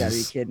like, "You gotta be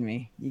Jesus. kidding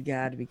me. You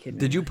gotta be kidding me."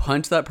 Did you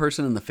punch that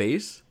person in the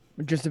face?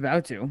 We're just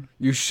about to.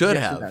 You should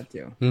Just have. about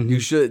to. You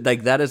should,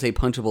 like, that is a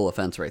punchable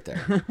offense right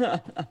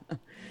there.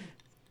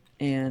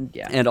 And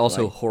yeah. And so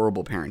also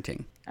horrible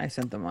parenting. I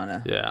sent them on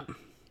a Yeah.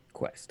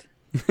 quest.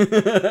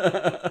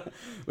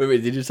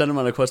 Wait, did you send them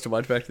on a quest to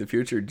watch Back to the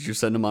Future? Or did you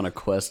send them on a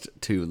quest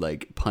to,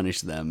 like,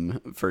 punish them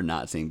for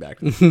not seeing Back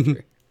to the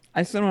Future?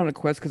 I sent him on a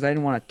quest because I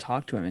didn't want to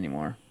talk to him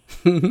anymore.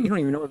 You don't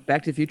even know what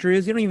Back to the Future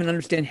is. You don't even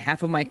understand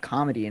half of my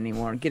comedy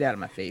anymore. Get out of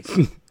my face.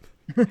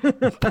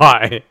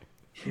 Bye.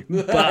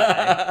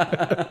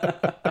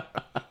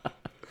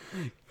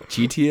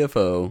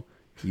 GTFO,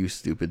 you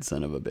stupid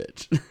son of a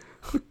bitch.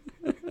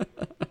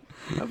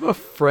 I have a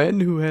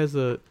friend who has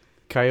a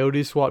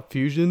Coyote SWAT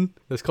fusion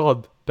that's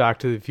called Back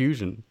to the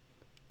Fusion,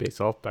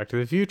 based off Back to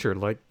the Future.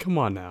 Like, come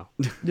on now.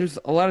 There's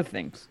a lot of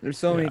things. There's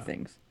so many Yeah.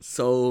 things.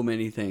 So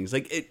many things.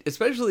 Like,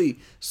 especially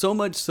so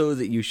much so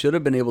that you should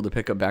have been able to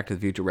pick up Back to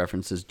the Future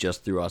references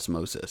just through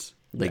osmosis.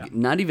 Like, Yeah.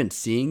 not even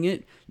seeing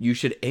it, you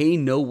should A,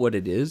 know what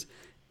it is,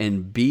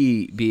 and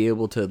B, be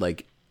able to,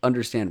 like,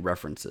 understand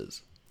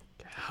references.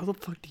 How the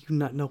fuck do you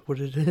not know what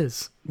it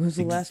is? When was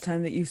the last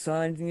time that you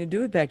saw anything to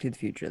do with Back to the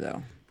Future,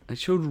 though? I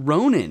showed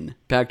Ronan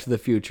Back to the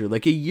Future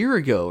like a year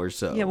ago or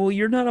so. Yeah, well,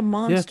 you're not a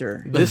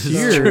monster. This That's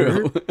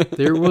year, true.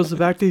 there was a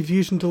Back to the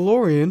Fusion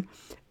DeLorean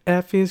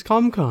at Phoenix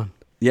Comic Con.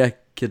 Yeah,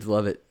 kids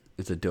love it.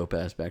 It's a dope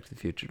ass Back to the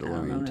Future I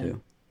don't know, DeLorean man.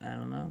 too. I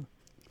don't know.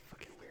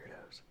 Fucking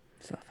weirdos.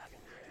 So fucking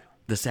weirdo.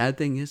 The sad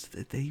thing is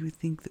that they would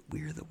think that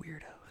we're the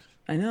weirdos.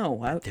 I know.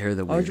 Why, They're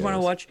the why would you want to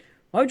weirdos. watch?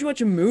 Why would you watch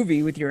a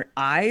movie with your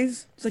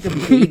eyes? It's like a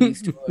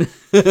baby's toy.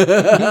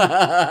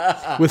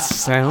 With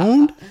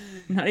sound?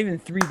 Not even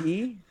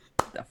 3D.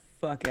 Get the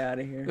fuck out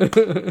of here.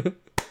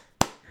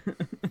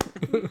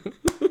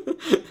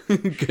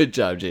 Good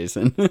job,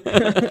 Jason.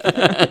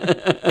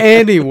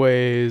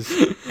 Anyways,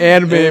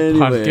 anime Anyways.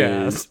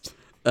 podcast.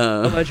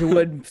 Elijah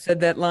Wood said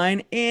that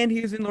line, and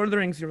he's in Lord of the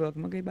Rings. You're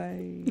welcome. Okay,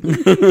 bye.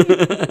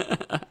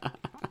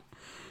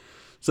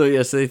 So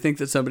yes, they think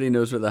that somebody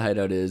knows where the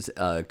hideout is.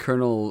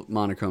 Colonel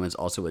Monochrome is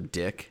also a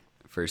dick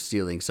for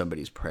stealing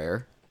somebody's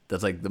prayer.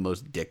 That's like the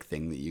most dick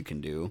thing that you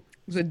can do.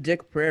 It was a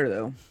dick prayer,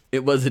 though.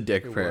 It was a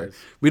dick prayer. was.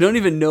 We don't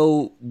even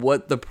know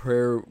what the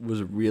prayer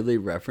was really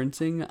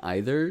referencing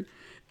either.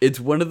 It's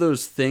one of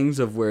those things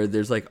of where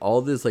there's like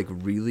all this like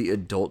really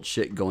adult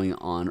shit going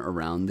on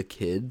around the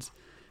kids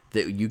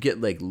that you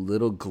get like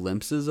little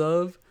glimpses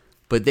of,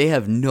 but they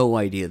have no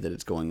idea that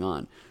it's going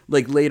on.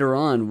 Like later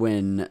on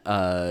when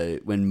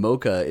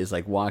Mocha is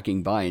like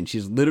walking by and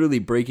she's literally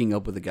breaking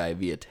up with a guy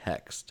via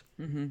text.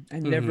 I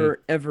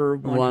never, ever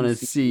Want to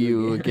see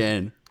you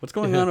again. What's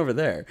going on over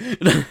there?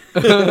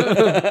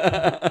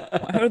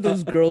 How are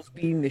those girls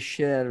beating the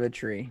shit out of a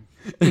tree?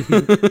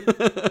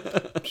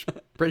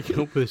 Breaking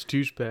open his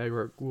juice bag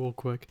real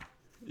quick.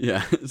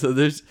 Yeah, so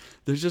there's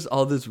just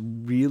all this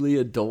really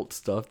adult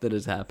stuff that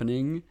is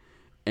happening,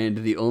 and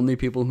the only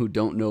people who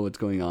don't know what's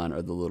going on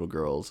are the little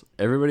girls.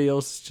 Everybody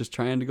else is just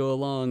trying to go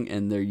along,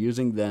 and they're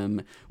using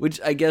them,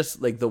 which I guess,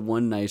 like, the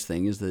one nice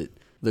thing is that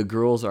the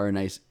girls are a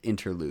nice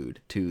interlude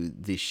to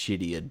the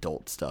shitty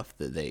adult stuff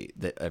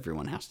that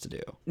everyone has to do.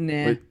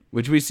 Nah.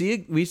 Which we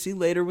see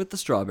later with the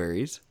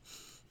strawberries.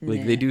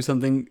 Like, Nah. they do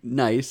something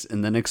nice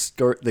and then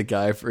extort the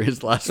guy for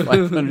his last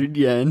 500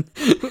 yen.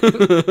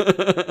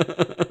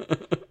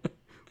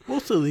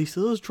 Mostly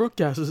those drug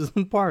gases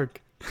in the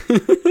park.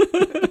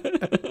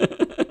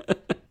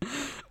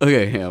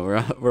 Okay, yeah,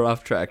 we're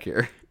off track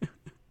here.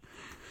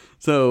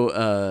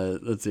 So,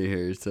 let's see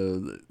here.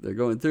 So they're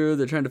going through,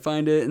 they're trying to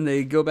find it, and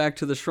they go back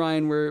to the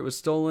shrine where it was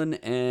stolen,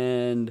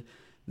 and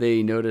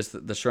they notice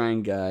that the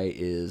shrine guy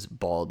is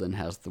bald and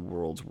has the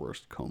world's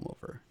worst comb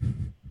over.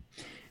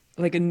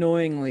 Like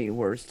annoyingly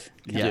worst.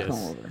 Yes.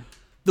 Comb over.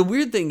 The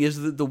weird thing is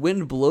that the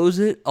wind blows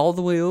it all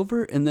the way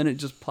over, and then it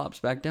just plops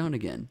back down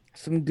again.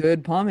 Some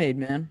good pomade,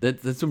 man.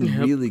 That's some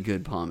really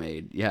good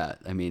pomade. Yeah,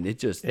 I mean, it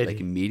just like Eddie.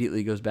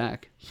 immediately goes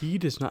back. He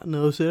does not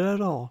notice it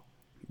at all.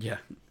 Yeah.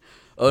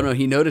 Oh no,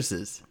 he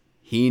notices.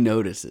 He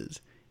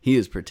notices. He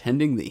is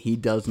pretending that he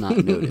does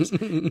not notice.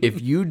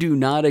 If you do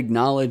not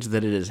acknowledge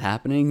that it is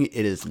happening,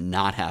 it is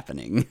not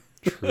happening.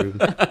 True.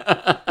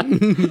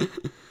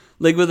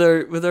 Like with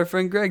our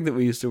friend Greg that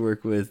we used to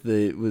work with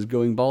that was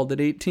going bald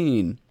at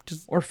 18.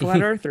 Just Or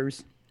flat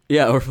earthers.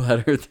 yeah, or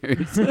flat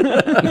earthers.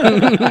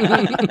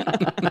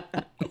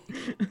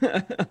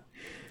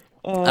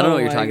 Oh, I don't know what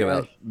you're my talking gosh.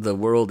 about. The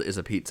world is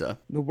a pizza.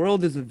 The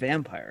world is a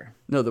vampire.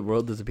 No, the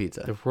world is a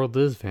pizza. The world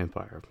is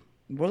vampire.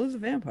 The world is a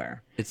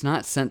vampire. It's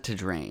not sent to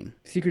drain.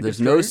 Secret There's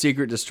destroyer? no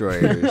secret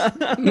destroyers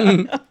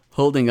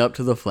holding up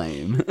to the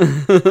flame.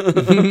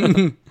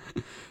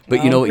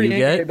 But you know I'm what you pretty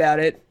angry get about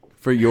it.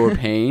 for your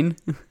pain?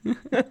 I'm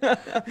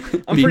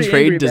pretty angry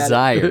Betrayed about it.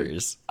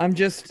 desires. I'm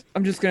just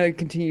gonna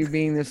continue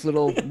being this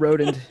little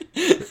rodent.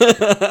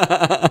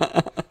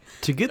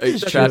 To get Are you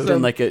this trapped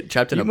joke, in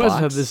trapped in you a must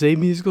box. have the same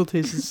musical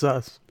taste as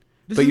us.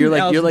 But you're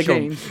like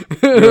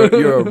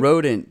you're a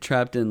rodent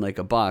trapped in like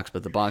a box,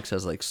 but the box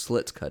has like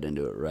slits cut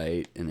into it,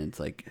 right? And it's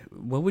like,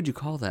 what would you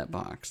call that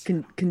box?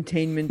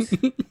 Containment.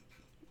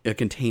 A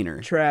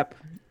container. Trap.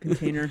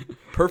 Container.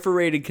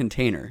 Perforated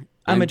container.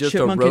 I'm just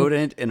a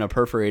rodent in a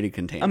perforated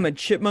container. I'm a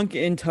chipmunk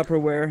in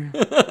Tupperware.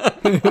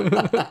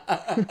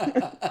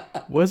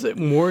 Was it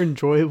more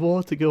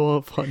enjoyable to go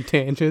off on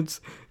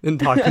tangents than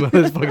talking about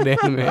this fucking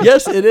anime?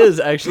 Yes, it is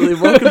actually.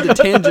 Welcome to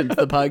Tangent,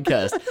 the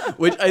podcast.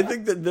 Which I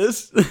think that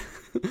this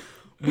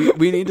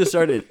we need to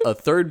start a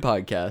third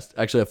podcast,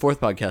 actually a fourth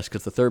podcast,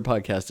 because the third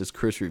podcast is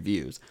Chris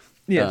Reviews.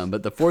 Yes.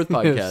 But the fourth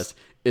podcast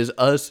is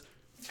us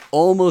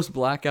almost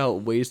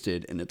blackout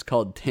wasted, and it's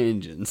called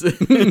Tangents.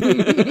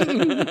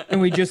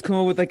 And we just come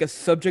up with like a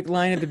subject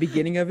line at the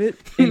beginning of it,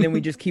 and then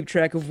we just keep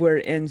track of where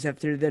it ends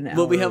after the hour.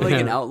 Well, we have like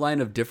an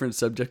outline of different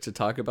subjects to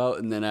talk about,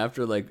 and then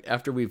after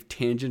we've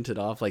tangented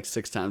off like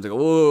 6 times, like,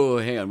 whoa,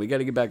 hang on, we got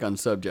to get back on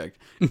subject,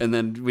 and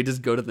then we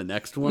just go to the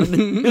next one.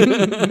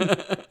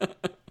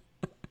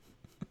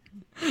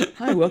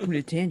 Hi, welcome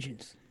to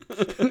Tangents.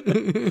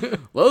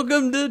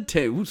 Welcome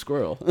to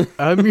Squirrel.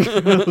 I'm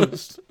your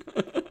host.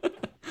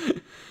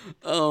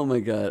 Oh my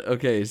god.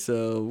 Okay,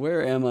 so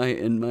where am I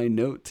in my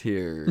notes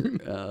here?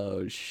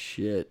 Oh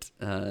shit.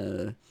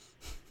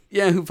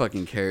 Yeah, who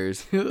fucking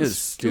cares? It's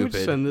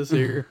stupid. Send this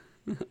here.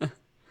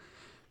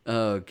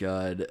 Oh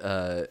god.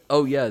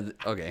 Oh yeah.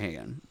 Okay, hang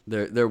on.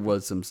 There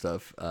was some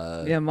stuff.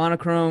 Yeah,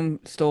 Monochrome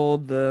stole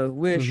the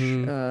wish.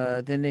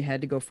 Then they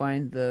had to go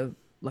find the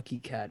lucky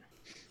cat.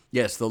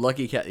 Yes, the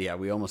lucky cat. Yeah,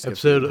 we almost skipped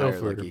Episode the entire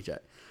over. lucky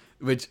cat.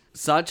 Which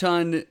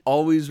Sachan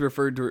always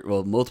referred to,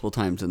 well, multiple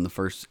times in the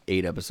first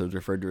 8 episodes,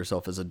 referred to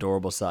herself as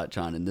adorable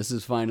Sachan. And this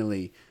is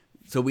finally,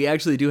 so we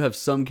actually do have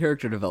some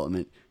character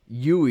development.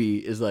 Yui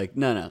is like,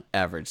 no,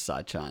 average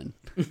Sachan.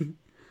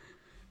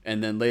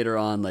 And then later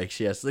on, like,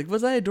 she asks, like,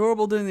 was I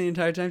adorable during the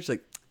entire time? She's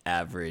like,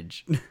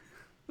 average.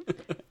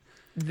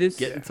 This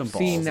Getting some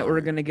scene balls that on we're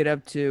her. going to get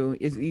up to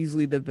is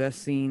easily the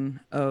best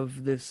scene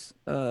of this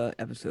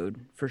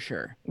episode, for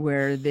sure.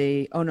 Where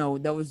they, oh no,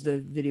 that was the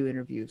video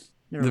interviews.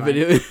 Never The mind.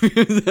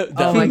 video.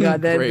 Oh my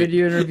god, that great.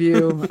 video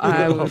interview!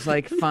 I was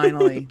like,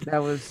 finally,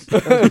 that was so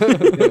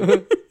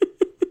good.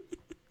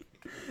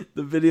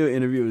 The video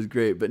interview was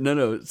great, but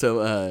no.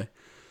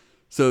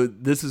 So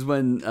this is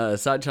when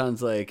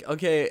Sachan's like,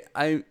 okay,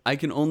 I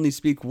can only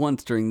speak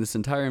once during this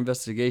entire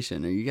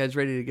investigation. Are you guys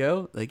ready to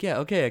go? Like, yeah,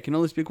 okay, I can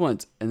only speak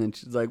once. And then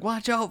she's like,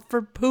 watch out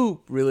for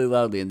poop, really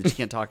loudly, and then she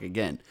can't talk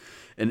again.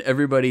 And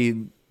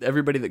everybody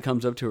that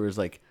comes up to her is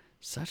like,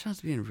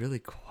 Sachan's being really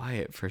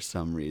quiet for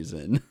some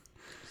reason.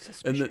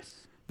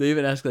 Suspicious. They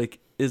even ask, like,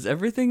 is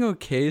everything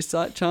okay,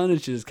 Sachan?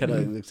 And she just kind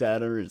of looks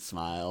at her and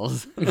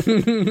smiles.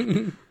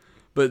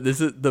 But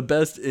the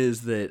best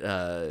is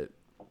that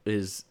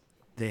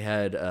they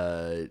had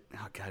oh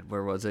god,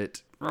 where was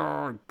it?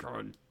 Oh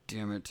god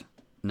damn it.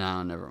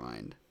 No, never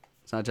mind.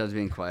 Sachan's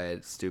being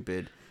quiet,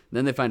 stupid.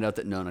 Then they find out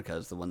that Nonika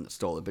is the one that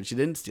stole it, but she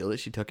didn't steal it,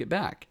 she took it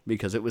back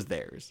because it was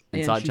theirs. And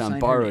And she signed Sachan her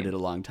borrowed name. it a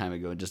long time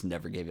ago and just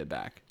never gave it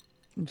back.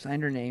 And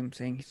signed her name,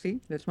 saying,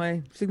 "See, that's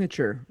my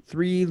signature.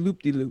 3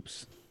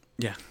 loop-de-loops."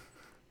 Yeah.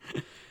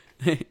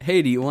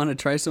 Hey, do you want to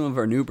try some of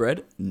our new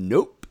bread?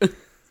 Nope.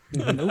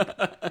 Nope.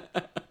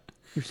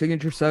 Your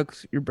signature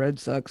sucks. Your bread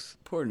sucks.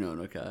 Poor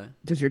Nonika.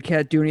 Does your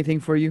cat do anything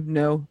for you?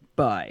 No.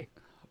 Bye.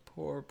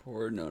 Poor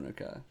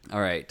Nonika.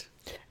 All right.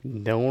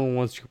 No one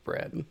wants your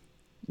bread.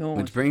 No one.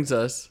 Which brings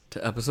us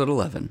to episode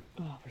 11.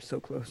 Oh, we're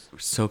so close. We're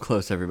so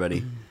close,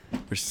 everybody.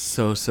 We're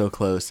so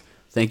close.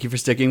 Thank you for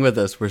sticking with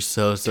us. We're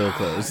so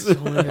close.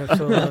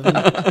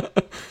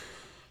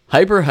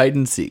 Hyper hide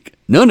and seek.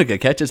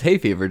 Nonika catches hay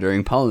fever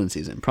during pollen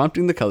season,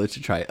 prompting the colors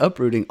to try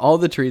uprooting all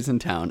the trees in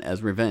town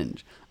as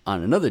revenge.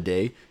 On another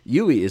day,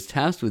 Yui is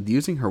tasked with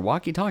using her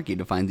walkie-talkie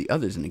to find the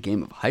others in a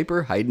game of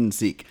hyper hide and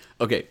seek.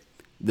 Okay,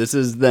 this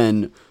is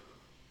then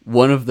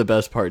one of the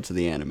best parts of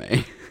the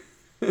anime.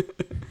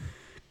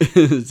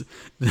 Is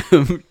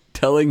them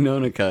telling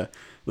Nonika,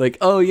 like,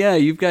 oh yeah,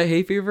 you've got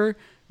hay fever?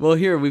 Well,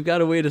 here, we've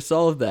got a way to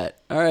solve that.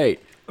 All right,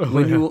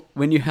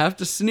 when you have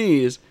to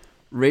sneeze,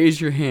 raise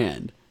your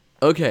hand.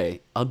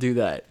 Okay, I'll do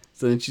that.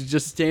 So then she's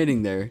just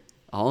standing there,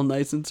 all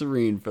nice and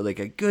serene for like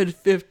a good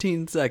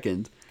 15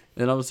 seconds.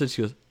 And all of a sudden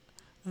she goes,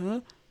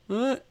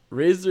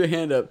 raises her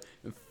hand up,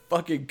 and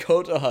fucking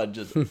Kotoha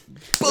just boom,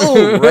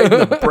 right in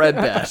the bread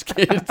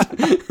basket.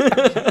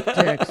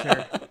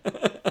 Dexter.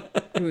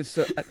 It was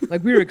so,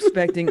 like, we were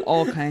expecting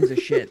all kinds of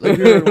shit. Like,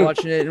 we were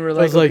watching it and we were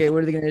like, like- okay,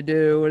 what are they gonna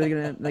do? What are they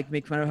gonna, like,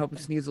 make fun of helping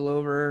Sneasel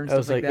over and I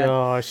was stuff like, like that?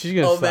 oh, she's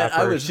gonna slap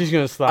her. She's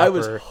gonna slap I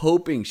was her.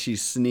 hoping she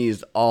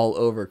sneezed all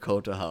over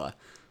Kotoha.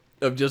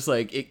 Of just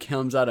like, it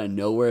comes out of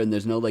nowhere and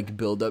there's no like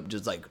build up,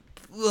 just like,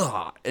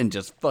 ugh, and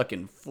just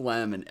fucking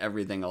phlegm and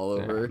everything all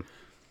over her.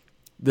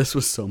 This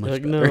was so much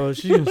Like, better. no,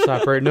 she's gonna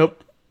slap her.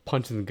 Nope,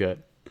 punch in the gut.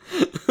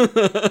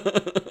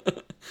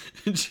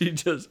 And she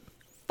just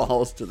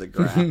falls to the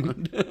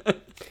ground.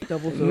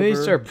 Doubles And they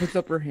over, start puts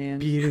up her hand.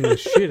 Beating the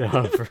shit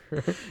out of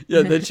her.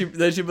 Yeah, then she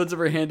puts up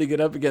her hand to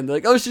get up again. They're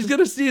like, oh, she's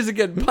gonna sneeze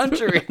again, punch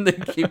her, and they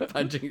keep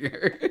punching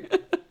her.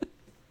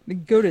 They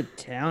go to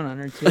town on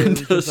her too.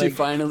 Until It's she like,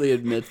 finally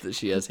admits that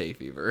she has hay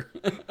fever.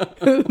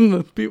 And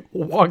the people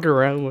walk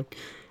around like,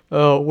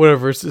 oh,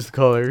 whatever, it's just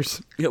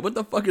colors. Yeah, what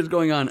the fuck is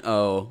going on?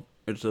 Oh,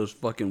 it's those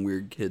fucking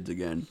weird kids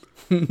again.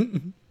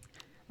 I'm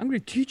gonna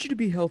teach you to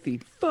be healthy.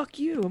 Fuck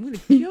you. I'm gonna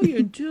kill you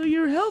until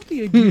you're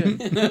healthy again.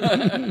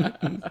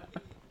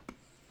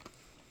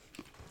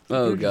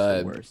 Oh, They're just the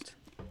God. worst.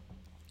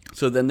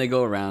 So then they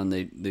go around,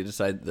 they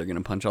decide they're going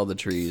to punch all the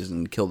trees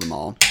and kill them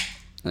all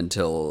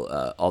until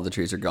all the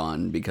trees are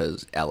gone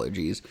because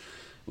allergies.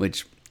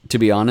 Which, to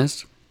be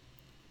honest,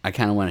 I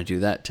kind of want to do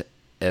that to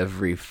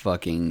every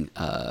fucking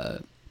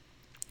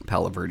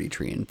Palo Verde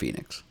tree in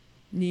Phoenix.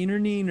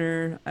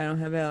 Neener. I don't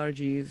have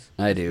allergies.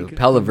 I do. Because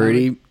Palo of my-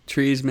 Verde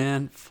trees,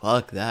 man,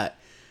 fuck that.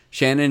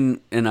 Shannon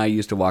and I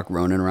used to walk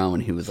Ronan around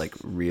when he was like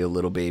a real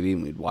little baby,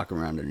 and we'd walk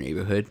around our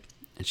neighborhood.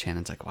 And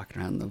Shannon's like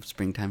walking around in the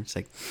springtime. She's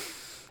like,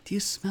 "Do you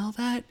smell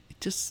that?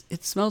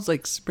 It smells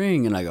like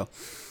spring." And I go,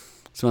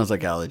 "Smells like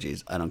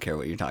allergies. I don't care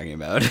what you're talking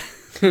about."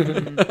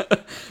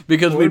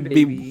 Because Poor we'd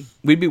baby.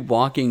 be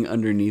walking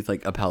underneath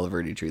like a Palo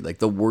Verde tree. Like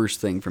the worst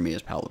thing for me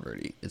is Palo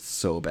Verde. It's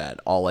so bad.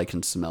 All I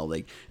can smell,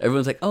 like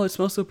everyone's like, "Oh, it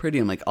smells so pretty."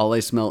 I'm like, all I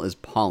smell is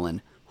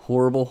pollen.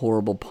 Horrible,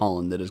 horrible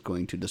pollen that is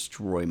going to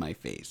destroy my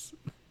face.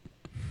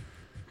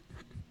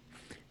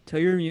 Tell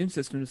your immune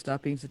system to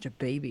stop being such a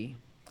baby.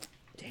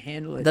 To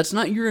handle it. That's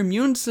not your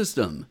immune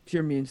system. It's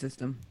your immune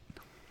system.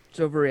 It's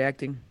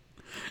overreacting.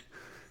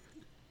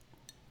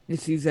 It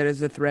sees that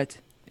as a threat.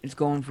 It's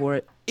going for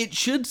it. It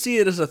should see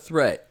it as a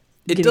threat.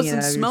 It Getting doesn't out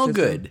of your smell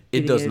system. good. It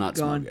Getting does it not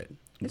smell gone. good.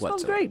 It smells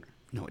whatsoever. great.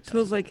 No, it It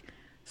smells doesn't. like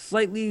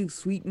slightly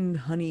sweetened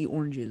honey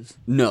oranges.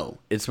 No,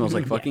 it smells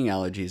like Yeah. fucking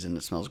allergies and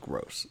it smells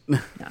gross. Nah,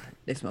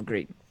 they smell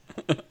great.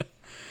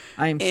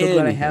 I am so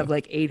glad I have Anywho.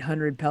 like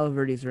 800 Palo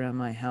Verdes around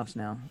my house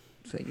now,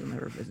 so you'll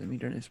never visit me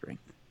during the spring.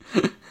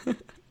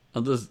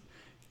 I'll just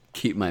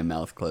keep my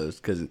mouth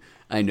closed because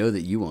I know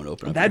that you won't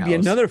open up. That'd your be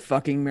house. another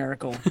fucking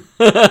miracle.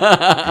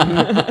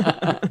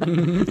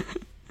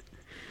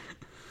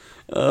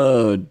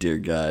 Oh dear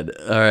God!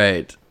 All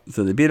right,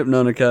 so they beat up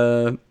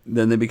Nonika.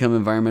 Then they become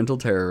environmental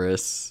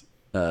terrorists.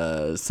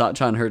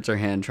 Satchan hurts her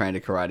hand trying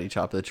to karate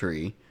chop the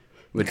tree.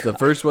 Which the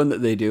first one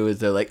that they do is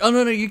they're like, "Oh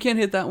no, you can't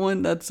hit that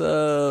one. That's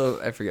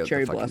I forget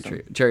Cherry what the fucking blossom.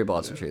 tree. Cherry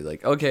blossom tree."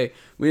 Like, okay,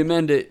 we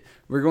amend it.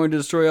 We're going to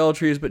destroy all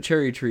trees but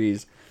cherry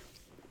trees.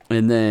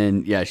 And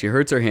then yeah, she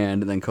hurts her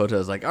hand, and then Kota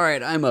is like, "All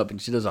right, I'm up,"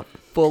 and she does a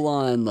full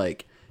on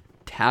like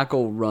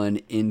tackle run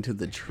into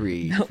the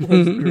tree. That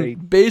was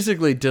great.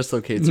 Basically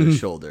dislocates her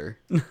shoulder.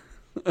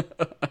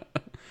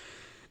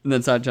 And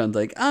then Satchan's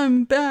like,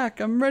 "I'm back.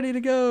 I'm ready to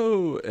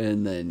go."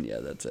 And then yeah,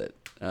 that's it.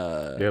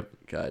 Yep.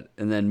 God.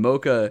 And then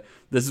Mocha,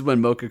 this is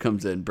when Mocha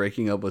comes in,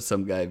 breaking up with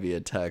some guy via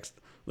text.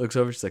 Looks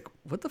over, she's like,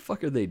 "What the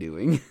fuck are they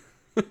doing?"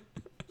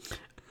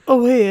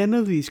 Oh, hey, I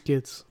know these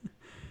kids.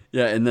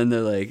 Yeah, and then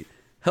they're like,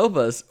 "Help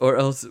us, or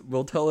else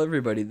we'll tell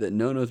everybody that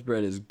Nono's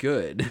bread is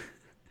good."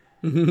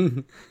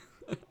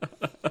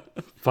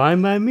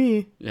 Fine by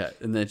me. Yeah,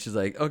 and then she's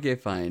like, "Okay,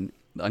 fine.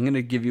 I'm going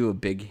to give you a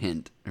big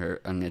hint, or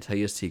I'm going to tell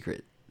you a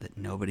secret that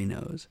nobody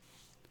knows.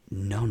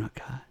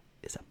 Nonoka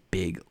is a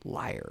big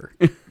liar."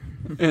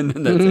 And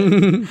then that's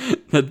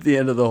it. That's the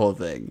end of the whole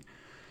thing.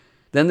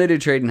 Then they do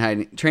training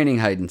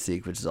hide and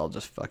seek, which is all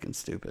just fucking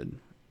stupid.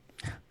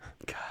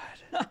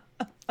 God.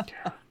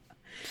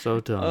 So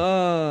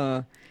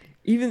dumb.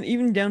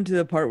 Even down to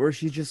the part where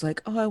she's just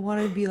like, "Oh, I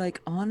want to be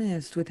like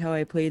honest with how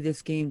I play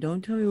this game.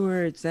 Don't tell me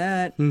where it's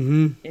at."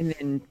 Mm-hmm. And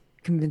then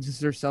convinces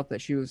herself that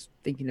she was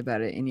thinking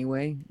about it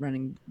anyway,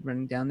 running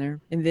down there.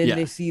 And then Yeah.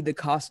 they see the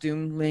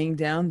costume laying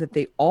down that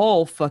they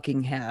all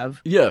fucking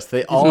have. Yes,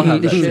 they all beat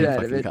have the that shit same out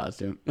of fucking it.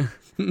 costume.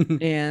 And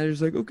they're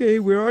just like, "Okay,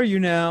 where are you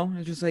now?"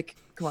 It's just like,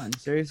 come on,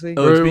 seriously?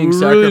 Oh, it's being We really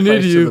sacrificed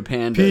need to you. the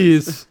pandas.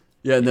 Peace.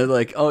 Yeah, and they're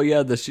like, "Oh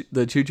yeah, the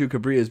Choo Choo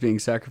Cabri is being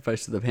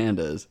sacrificed to the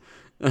pandas."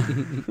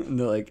 And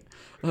they're like,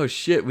 "Oh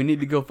shit, we need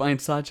to go find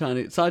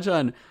Satchan.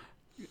 Satchan,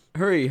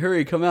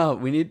 hurry, come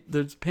out.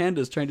 There's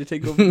pandas trying to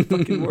take over the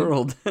fucking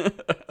world."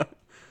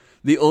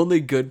 The only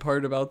good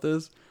part about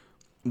this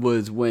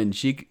was when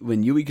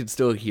Yui could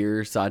still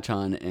hear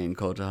Satchan and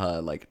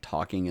Kotaha like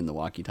talking in the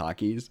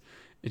walkie-talkies.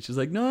 And she's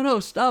like, no,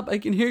 stop, I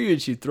can hear you.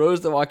 And she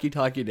throws the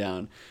walkie-talkie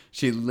down.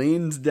 She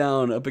leans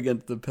down up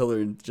against the pillar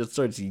and just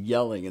starts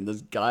yelling. And this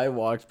guy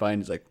walks by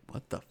and he's like,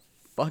 what the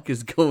fuck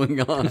is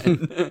going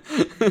on?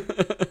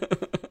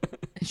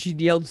 She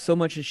yelled so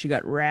much that she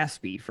got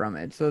raspy from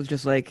it. So it's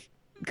just like,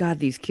 God,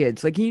 these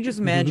kids. Like, can you just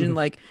imagine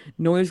like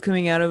noise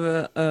coming out of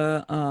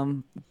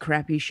a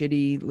crappy,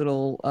 shitty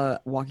little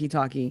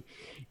walkie-talkie,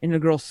 and a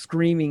girl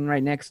screaming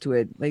right next to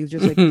it? Like, it's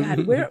just like,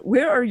 God,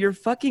 where are your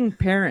fucking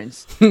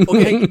parents?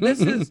 Okay. Like, this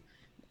is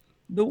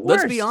the worst.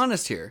 Let's be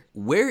honest here.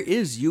 Where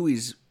is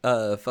Yui's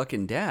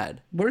fucking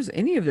dad? Where's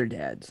any of their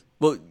dads?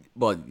 Well,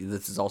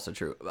 this is also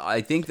true.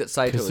 I think that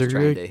Saito Because is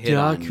they're trying to hit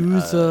on...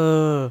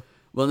 Yakuza.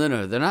 well,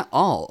 no, they're not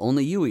all.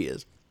 Only Yui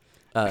is.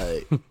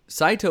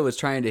 Saito is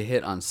trying to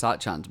hit on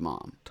Satchan's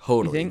mom.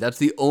 Totally. think? That's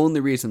the only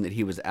reason that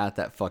he was at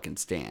that fucking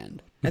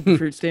stand. At the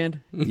fruit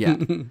stand? Yeah.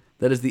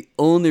 That is the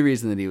only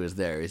reason that he was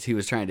there, is he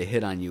was trying to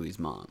hit on Yui's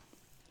mom.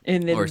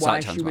 And then Or why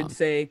Sachan's she would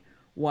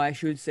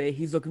mom. say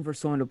he's looking for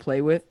someone to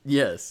play with.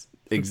 Yes,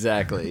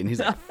 exactly. And he's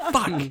like,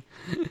 fuck.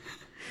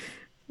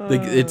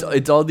 Like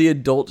it's all the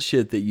adult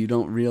shit that you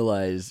don't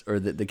realize, or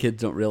that the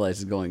kids don't realize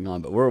is going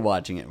on, but we're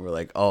watching it and we're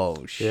like,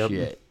 oh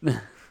shit.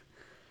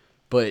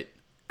 But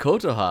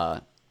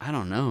Kotoha, I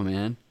don't know,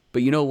 man.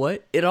 But you know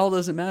what? It all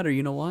doesn't matter.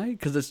 You know why?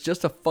 Because it's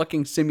just a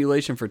fucking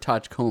simulation for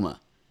Tachikoma.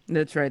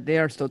 That's right. They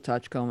are still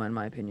Tachikoma, in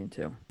my opinion,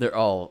 too. They're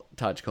all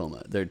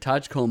Tachikoma. They're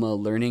Tachikoma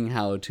learning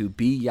how to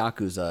be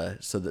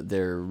Yakuza so that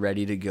they're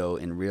ready to go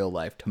in real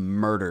life to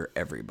murder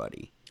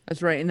everybody.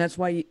 That's right. And that's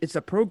why it's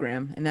a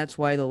program. And that's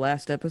why the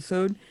last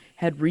episode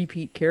had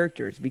repeat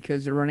characters,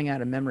 because they're running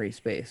out of memory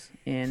space.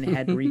 And they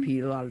had to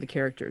repeat a lot of the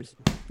characters.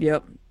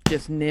 Yep.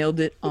 Just nailed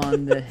it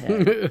on the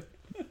head.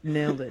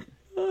 Nailed it.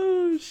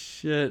 Oh,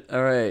 shit.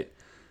 All right.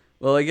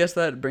 Well, I guess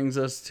that brings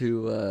us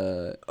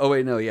to... Oh,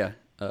 wait, no, yeah.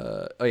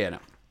 No.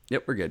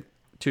 Yep, we're good.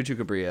 Chuchu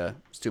Cabrilla,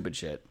 stupid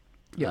shit.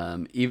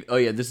 Yep.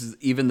 This is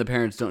even the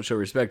parents don't show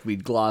respect. We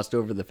glossed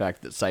over the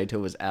fact that Saito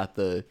was at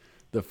the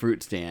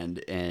fruit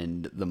stand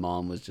and the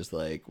mom was just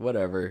like,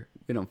 whatever,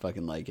 we don't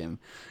fucking like him.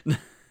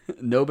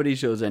 Nobody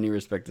shows any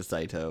respect to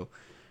Saito.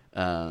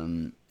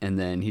 And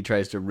then he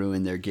tries to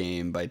ruin their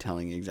game by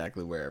telling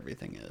exactly where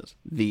everything is.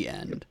 The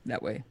end. Yep,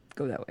 that way.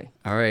 Go that way.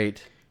 All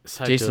right.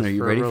 Saito's Jason, are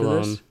you ready for forever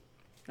this? alone.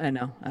 I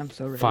know. I'm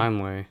so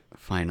ready.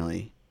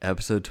 Finally.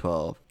 Episode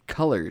 12,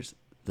 Colors,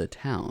 the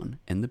Town,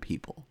 and the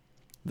People.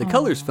 The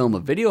Colors film a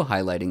video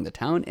highlighting the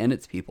town and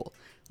its people.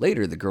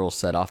 Later, the girls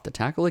set off to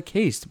tackle a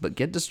case, but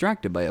get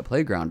distracted by a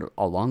playground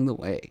along the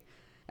way.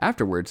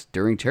 Afterwards,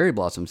 during cherry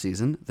blossom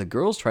season, the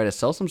girls try to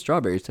sell some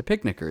strawberries to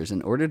picnickers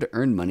in order to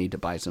earn money to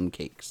buy some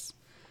cakes.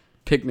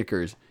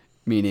 Picnickers,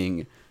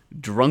 meaning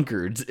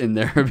drunkards in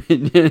their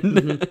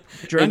opinion.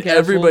 Drunk and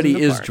everybody assholes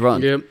in the is park.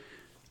 drunk. Yep.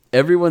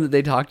 Everyone that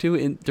they talk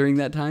to during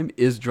that time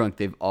is drunk.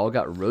 They've all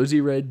got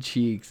rosy red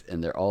cheeks,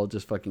 and they're all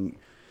just fucking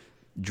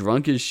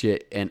drunk as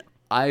shit. And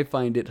I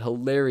find it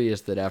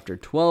hilarious that after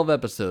 12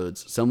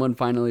 episodes, someone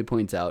finally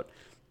points out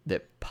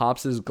that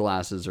Pops'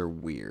 glasses are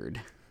weird.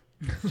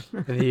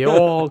 And they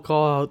all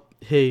call out,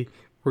 hey,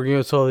 we're going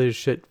to sell this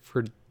shit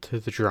to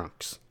the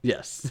drunks.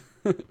 Yes.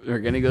 We're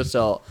going to go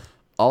sell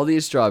all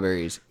these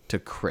strawberries to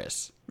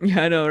Chris.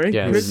 Yeah, I know, right?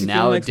 Yes. Chris, Who's you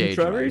now feeling like some day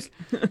strawberries?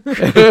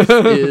 Chris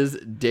is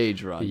day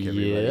drunk,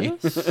 everybody.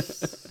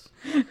 Yes.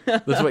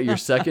 That's what, your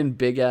second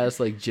big ass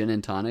like gin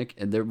and tonic?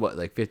 And they're what,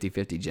 like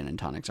 50-50 gin and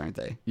tonics, aren't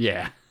they?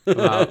 Yeah.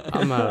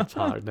 I'm out of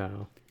talk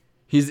now.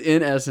 He's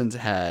in essence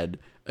had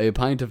a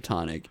pint of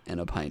tonic and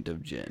a pint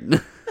of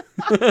gin.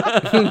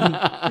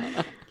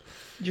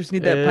 Just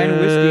need that pint of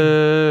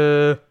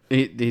whiskey.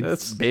 He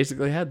That's-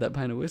 basically had that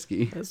pint of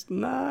whiskey. That's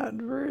not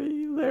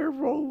very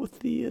liberal with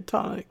the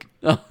tonic.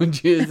 Oh,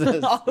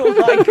 Jesus. Oh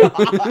my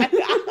god.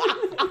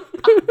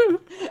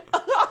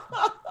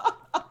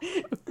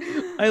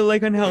 I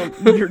like on how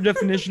your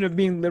definition of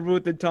being liberal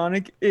with the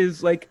tonic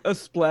is like a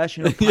splash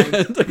in a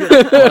pint.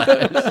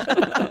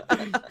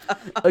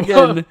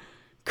 Again,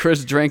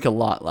 Chris drank a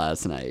lot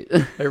last night.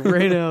 I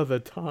ran out of the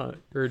tonic.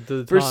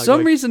 For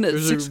some reason, at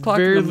there's 6 a o'clock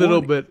in very the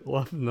little morning- bit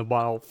left in the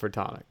bottle for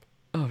tonic.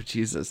 Oh,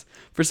 Jesus.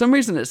 For some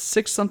reason, at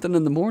 6 something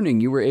in the morning,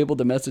 you were able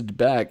to message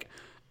back,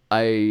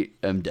 I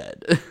am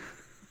dead.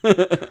 When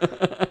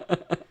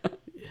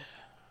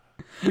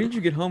did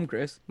you get home,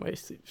 Chris? My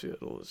sleep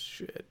schedule is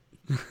shit.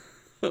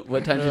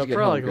 What time did you get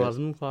probably home, like Chris?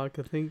 11 o'clock,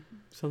 I think.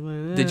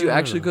 Something like that. Did you I don't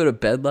actually know. go to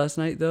bed last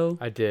night, though?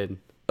 I did.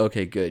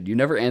 Okay, good. You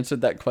never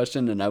answered that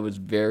question, and I was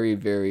very,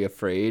 very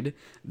afraid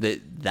that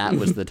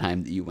was the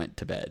time that you went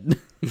to bed.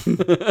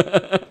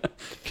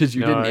 Because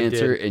you No, didn't I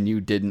answer, did. and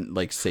you didn't,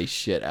 like, say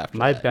shit after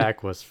My that.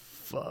 back was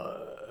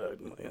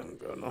fucked. I'm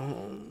going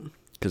home.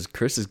 Because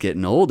Chris is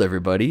getting old,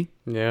 everybody.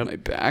 Yeah. My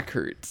back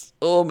hurts.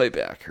 Oh, my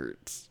back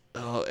hurts.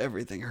 Oh,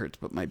 everything hurts,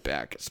 but my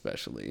back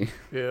especially.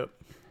 Yep.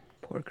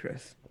 Poor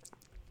Chris.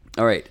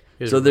 All right.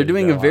 He was So they're really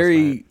doing bad a last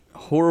very night.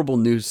 horrible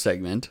news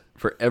segment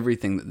for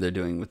everything that they're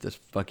doing with this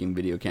fucking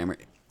video camera.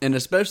 And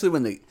especially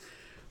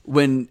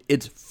when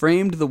it's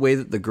framed the way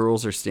that the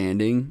girls are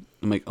standing,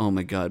 I'm like, oh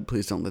my God,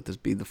 please don't let this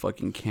be the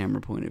fucking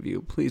camera point of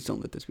view. Please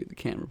don't let this be the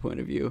camera point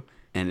of view.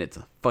 And it's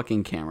a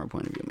fucking camera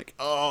point of view. I'm like,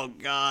 oh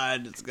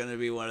God, it's going to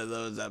be one of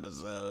those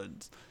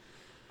episodes.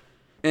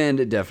 And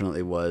it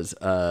definitely was.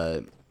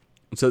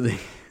 So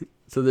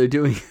they're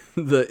doing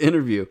the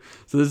interview.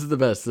 So this is the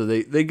best. So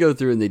they go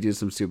through and they do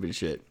some stupid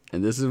shit.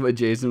 And this is what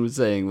Jason was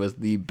saying was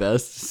the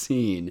best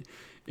scene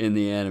in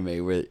the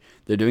anime, where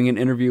they're doing an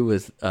interview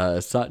with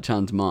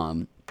Sat-chan's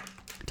mom,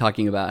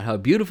 talking about how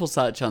beautiful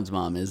Sat-chan's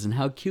mom is and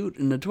how cute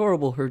and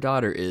adorable her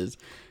daughter is,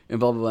 and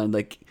blah, blah, blah. And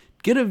like,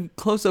 get a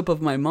close-up of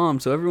my mom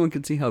so everyone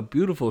can see how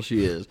beautiful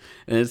she is.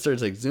 And it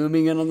starts like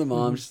zooming in on the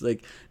mom. She's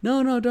like,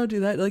 no, don't do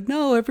that. Like,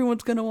 no,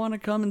 everyone's going to want to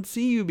come and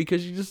see you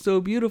because you're just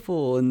so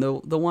beautiful. And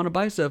they'll want to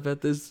buy stuff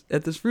at this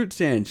fruit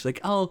stand. She's like,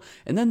 oh,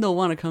 and then they'll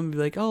want to come and be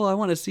like, oh, I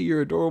want to see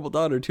your adorable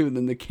daughter too. And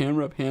then the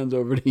camera pans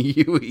over to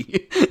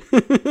Yui.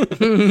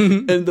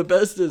 And the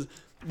best is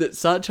that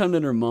Sat-chan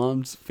and her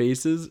mom's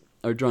faces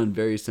are drawn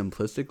very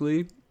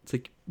simplistically. It's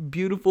like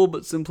beautiful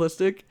but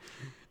simplistic.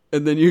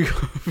 And then you go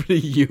over to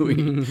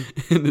Yui,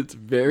 and it's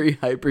very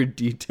hyper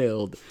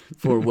detailed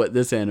for what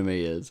this anime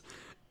is,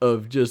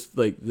 of just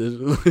like this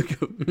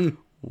look of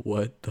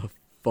what the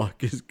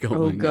fuck is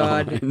going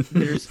God, on.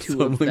 there's two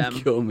Someone of them.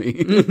 kill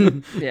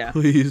me. Yeah.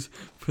 Please,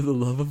 for the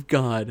love of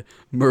God,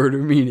 murder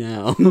me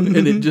now. And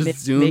it just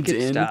zooms Make it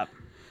in. stop.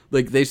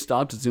 Like they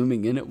stopped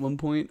zooming in at one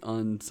point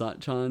on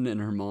Satchan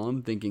and her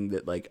mom, thinking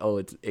that like, oh,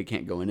 it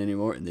can't go in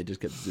anymore, and they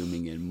just kept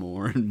zooming in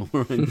more and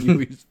more on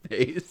Yui's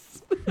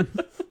face.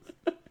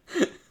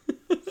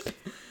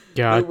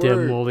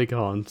 Goddamn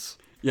lolicons.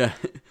 Yeah,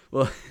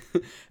 well,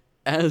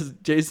 as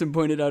Jason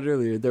pointed out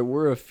earlier, there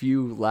were a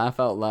few laugh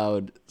out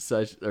loud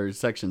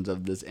sections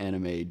of this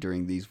anime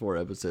during these 4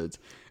 episodes,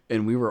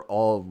 and we were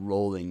all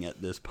rolling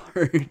at this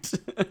part.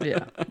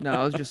 Yeah. No,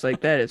 I was just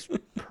like, that is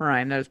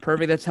prime. That is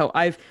perfect. That's how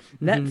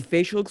that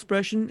facial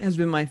expression has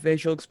been my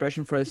facial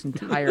expression for this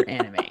entire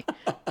anime.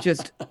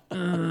 Just, I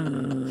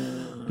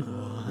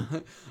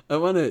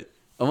want to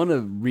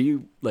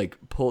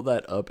pull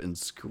that up and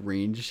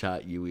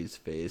screenshot Yui's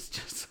face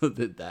just so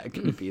that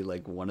can be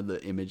like one of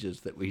the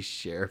images that we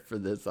share for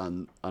this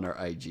on our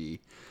IG.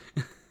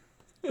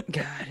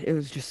 God, it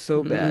was just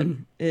so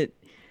bad.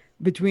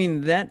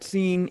 Between that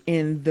scene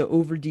and the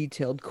over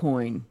detailed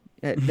coin,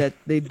 that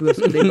they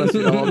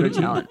busted all their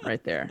talent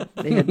right there.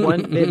 They had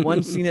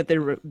one scene that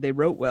they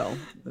wrote well.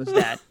 It was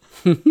that.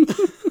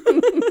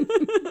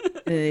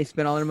 And they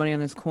spent all their money on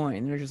this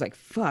coin. They're just like,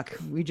 fuck,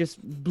 we just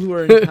blew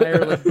our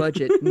entire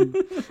budget in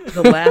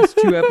the last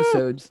 2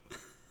 episodes.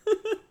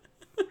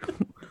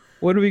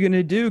 What are we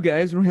gonna do,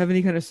 guys? We don't have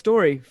any kind of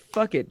story.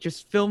 Fuck it.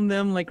 Just film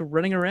them like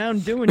running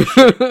around doing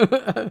shit.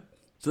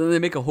 So then they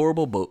make a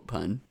horrible boat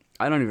pun.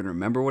 I don't even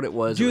remember what it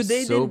was. Dude,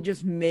 they didn't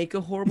just make a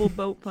horrible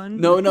boat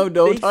pun. No,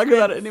 don't talk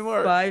about it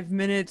anymore. 5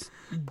 minutes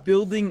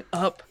building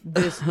up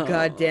this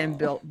goddamn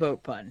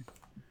boat pun.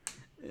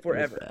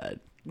 Forever. It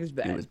was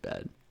bad. It was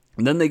bad.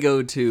 And then they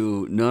go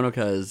to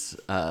Nonoka's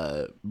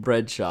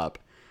bread shop,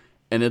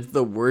 and it's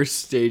the worst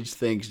stage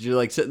thing, because you're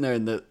like sitting there,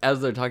 and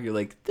as they're talking, you're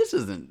like, this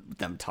isn't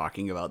them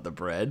talking about the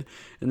bread.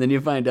 And then you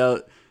find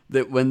out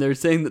that when they're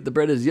saying that the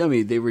bread is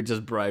yummy, they were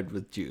just bribed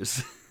with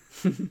juice.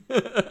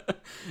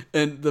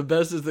 And the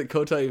best is that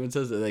Kota even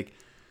says it,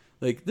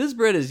 like this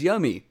bread is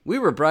yummy. We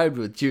were bribed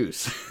with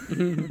juice.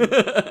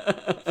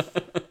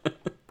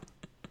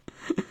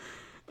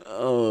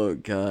 Oh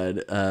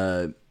God.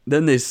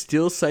 Then they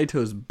steal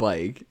Saito's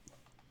bike.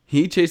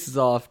 He chases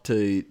off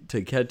to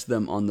catch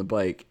them on the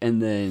bike,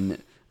 and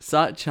then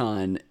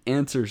Satchan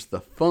answers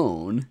the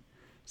phone.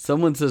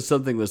 Someone says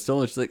something was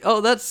stolen. She's like,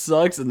 "Oh, that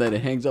sucks," and then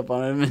it hangs up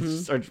on him and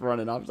starts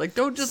running off. She's like,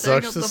 "Don't just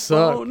hang up the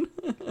phone."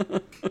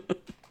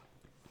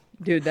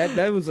 Dude,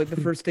 that was like the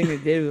first thing they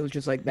did. It was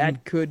just like,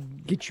 that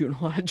could get you in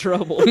a lot of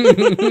trouble.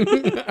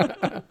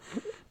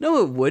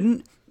 No, it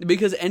wouldn't,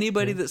 because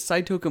anybody that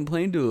Saito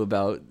complained to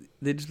about,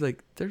 they just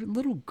like, they're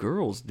little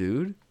girls,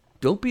 dude.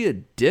 Don't be a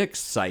dick,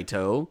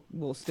 Saito.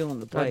 Well, still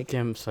on the bike.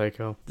 Goddamn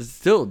psycho.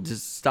 Still,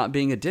 just stop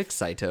being a dick,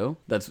 Saito.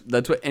 That's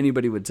what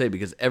anybody would say,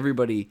 because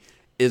everybody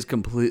is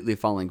completely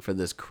falling for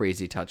this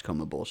crazy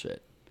Tachikoma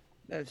bullshit.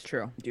 That's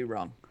true. You're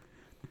wrong.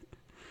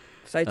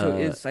 Saito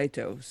is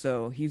Saito,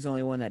 so he's the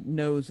only one that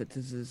knows that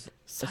this is a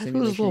Saito's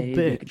simulation a little and he is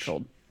bitch.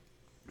 controlled.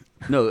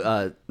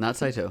 No, not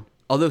Saito.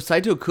 Although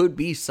Saito could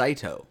be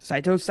Saito.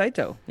 Saito's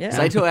Saito. Yeah.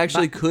 Saito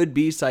actually could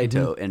be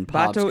Saito, and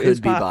Pops Bato could is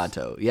be Pops.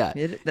 Bato. Yeah,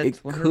 That's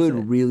it 100%.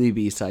 could really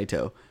be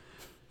Saito.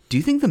 Do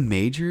you think the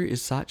Major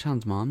is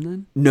Satchan's mom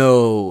then?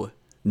 No.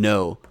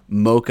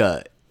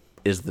 Mocha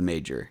is the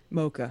Major.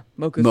 Mocha.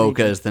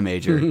 Mocha is the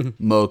Major.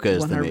 Mocha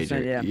is the 100%,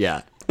 Major.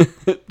 yeah.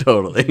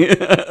 Totally.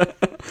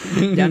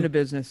 Down to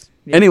business.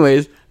 Yeah.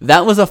 Anyways,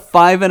 that was a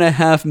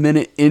 5.5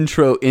 minute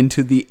intro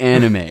into the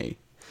anime.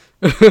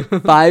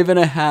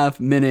 5.5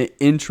 minute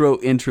intro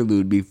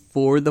interlude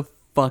before the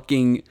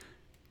fucking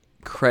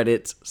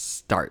credits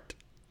start.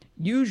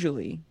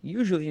 Usually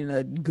in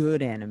a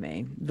good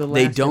anime,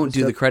 They don't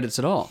do the credits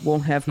at all.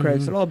 won't have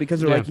credits at all,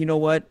 because they're like, you know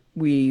what?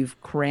 We've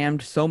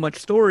crammed so much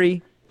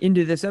story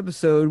into this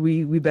episode.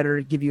 We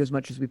better give you as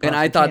much as we possibly And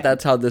I thought can.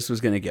 that's how this was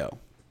going to go.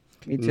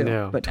 Me too.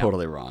 No. But no.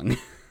 Totally wrong.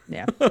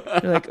 Yeah.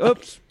 They're like,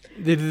 oops.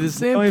 They did the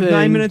same Only thing. have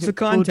 9 minutes of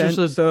Well, content, just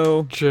a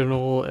so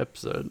general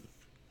episode.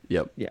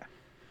 Yep. yeah.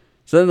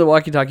 So then the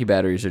walkie-talkie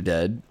batteries are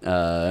dead,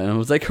 and I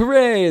was like,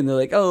 "Hooray!" And they're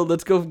like, "Oh,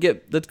 let's go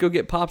get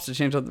Pops to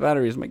change out the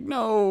batteries." I'm like,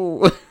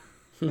 "No."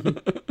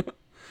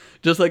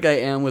 Just like I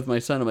am with my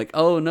son, I'm like,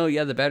 "Oh no,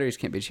 yeah, the batteries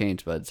can't be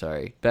changed, bud.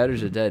 Sorry,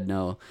 batteries are dead.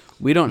 No,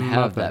 we don't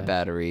have that bad.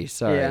 battery.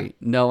 Sorry, Yeah.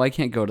 no, I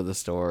can't go to the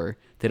store.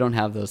 They don't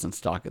have those in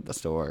stock at the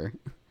store.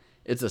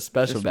 It's a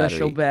special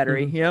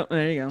battery, Yep,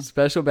 there you go.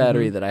 special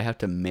battery that I have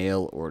to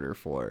mail order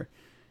for."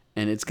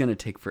 And it's going to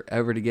take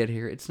forever to get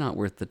here. It's not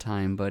worth the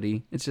time,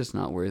 buddy. It's just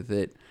not worth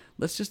it.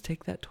 Let's just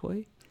take that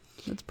toy.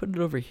 Let's put it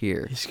over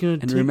here. It's gonna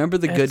And take remember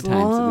the good as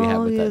times that we had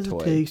with long that as it toy.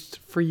 takes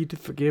for you to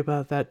forget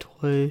about that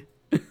toy.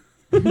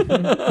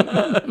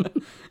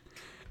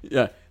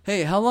 Yeah.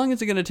 Hey, how long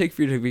is it going to take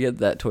for you to get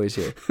that toys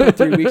here? About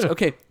 3 weeks?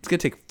 Okay, it's going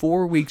to take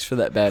 4 weeks for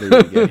that battery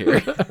to get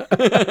here.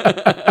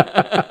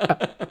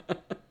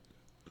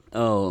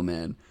 Oh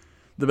man,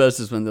 the best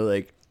is when they're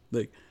like,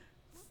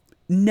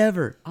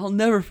 never. I'll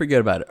never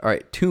forget about it. All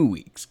right, 2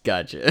 weeks.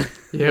 Gotcha.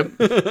 Yep.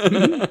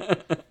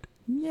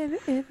 Never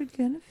ever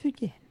gonna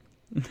forget.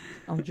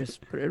 I'll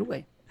just put it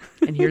away.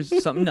 And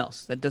here's something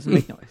else that doesn't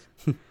make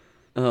noise.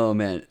 Oh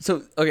man.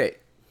 So okay,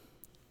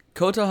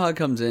 Kotoha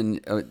comes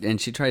in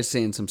and she tries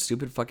saying some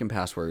stupid fucking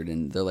password,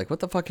 and they're like, "What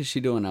the fuck is she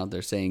doing out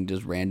there saying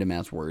just random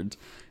ass words?"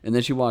 And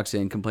then she walks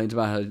in, complains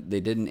about how they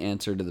didn't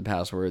answer to the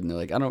password, and they're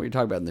like, "I don't know what you're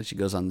talking about." And then she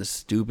goes on this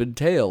stupid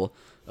tale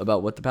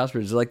about what the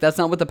password is. They're like, "That's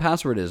not what the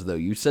password is, though.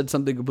 You said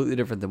something completely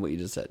different than what you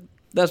just said."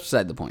 That's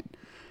beside the point.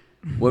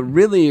 What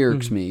really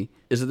irks me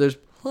is that there's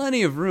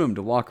plenty of room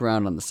to walk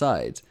around on the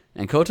sides,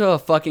 and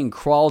Kotoha fucking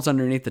crawls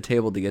underneath the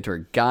table to get to her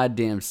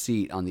goddamn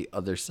seat on the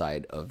other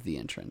side of the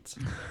entrance.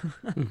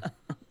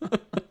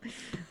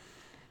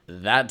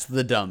 That's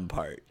the dumb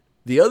part.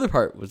 The other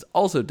part was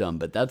also dumb,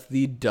 but that's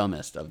the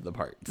dumbest of the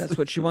parts. That's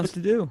what she wants to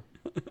do.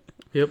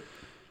 Yep.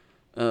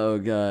 Oh,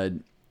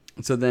 God.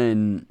 So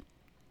then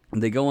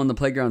they go on the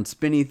playground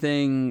spinny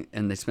thing,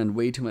 and they spend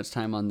way too much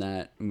time on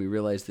that. And we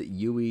realize that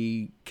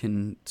Yui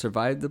can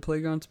survive the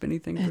playground spinny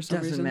thing for It some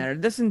doesn't reason. matter.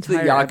 This It's the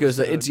entire Yakuza.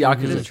 episode, It's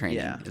Yakuza just- training.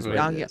 Yeah, Is what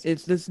it is.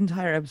 It's this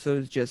entire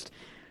episode is just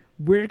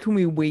where can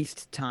we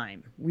waste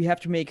time? We have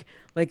to make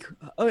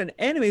an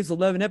anime is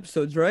 11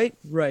 episodes, right?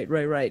 Right.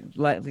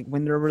 Like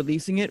when they're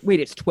releasing it.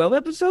 Wait, it's 12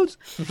 episodes?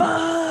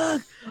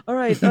 Fuck! All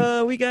right,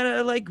 we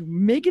gotta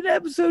make an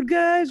episode,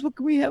 guys. What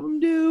can we have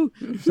them do?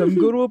 Let's have them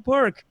go to a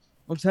park.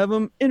 Let's have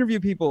them interview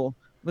people.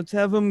 Let's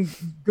have them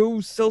go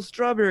sell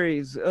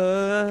strawberries.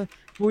 But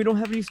we don't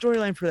have any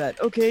storyline for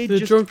that. Okay, The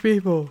drunk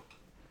people.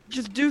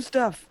 just do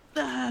stuff.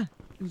 Lame.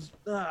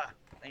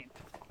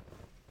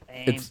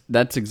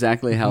 That's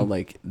exactly how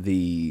like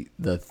the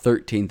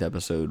 13th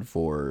episode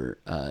for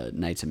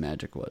Knights of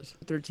Magic was.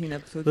 13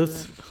 episodes.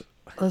 Let's, of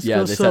that? let's Yeah,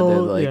 go they said they're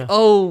sell. like, Yeah.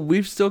 "Oh,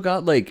 we've still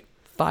got like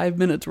 5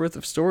 minutes worth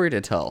of story to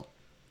tell."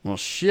 Well,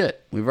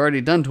 shit, we've already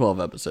done 12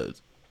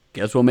 episodes.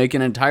 Guess we'll make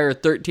an entire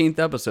 13th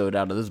episode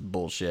out of this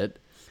bullshit.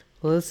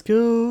 Let's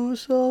go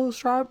sell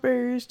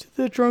strawberries to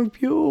the drunk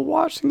people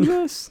watching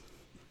this.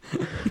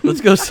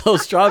 Let's go sell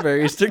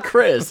strawberries to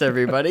Chris,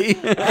 everybody.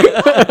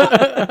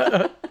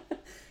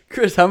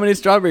 Chris, how many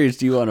strawberries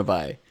do you want to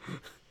buy?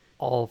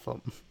 All of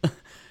them.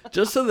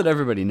 Just so that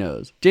everybody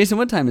knows. Jason,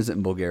 what time is it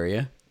in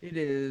Bulgaria? It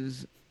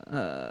is,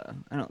 I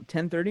don't know,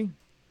 10:30?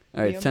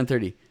 All right, it's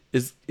 10:30.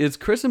 Is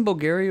Chris in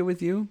Bulgaria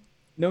with you?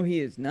 No, he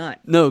is not.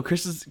 No,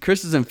 Chris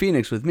is in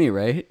Phoenix with me,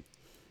 right?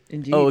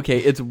 Indeed. Oh, okay.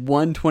 It's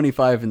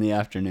 1:25 in the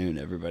afternoon,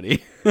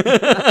 everybody.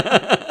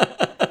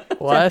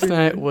 Last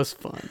night was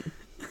fun.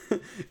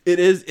 It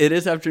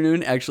is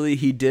afternoon. Actually,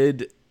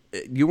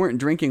 you weren't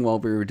drinking while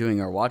we were doing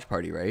our watch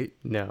party, right?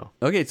 No.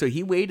 Okay, so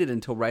he waited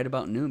until right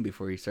about noon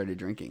before he started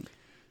drinking.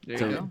 There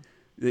So you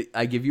go.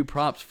 I give you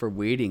props for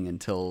waiting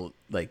until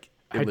like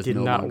it I was did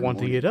no not longer want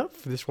to morning. get up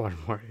for this water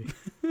party.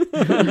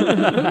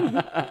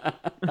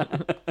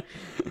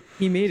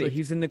 He made it.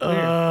 He's in the clear.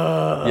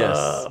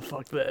 Yes.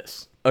 Fuck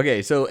this.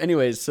 Okay, so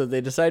anyways, so they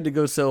decide to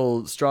go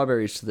sell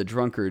strawberries to the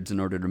drunkards in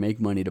order to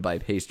make money to buy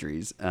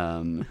pastries.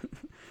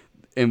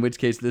 In which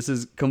case, this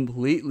is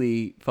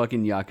completely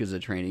fucking Yakuza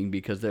training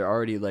because they're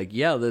already like,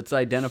 yeah, let's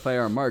identify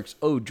our marks.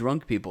 Oh,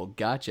 drunk people.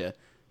 Gotcha.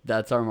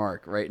 That's our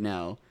mark right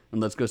now. And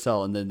let's go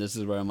sell. And then this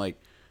is where I'm like,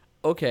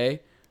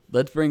 okay,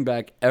 let's bring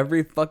back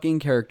every fucking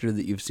character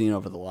that you've seen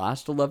over the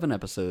last 11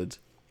 episodes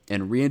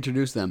and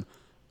reintroduce them.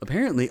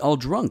 Apparently all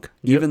drunk.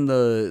 Yep. Even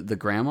the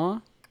grandma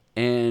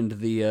and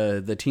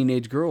the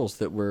teenage girls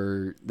that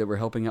were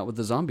helping out with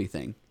the zombie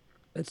thing.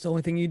 That's the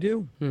only thing you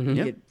do. Mm-hmm. You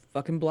Yep. get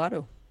fucking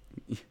blotto.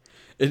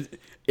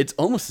 It's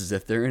almost as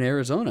if they're in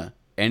Arizona.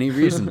 Any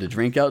reason to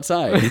drink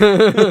outside.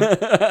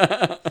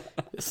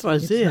 It's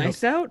It's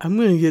nice out. I'm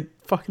gonna get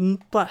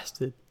fucking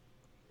blasted.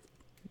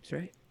 That's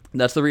right.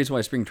 That's the reason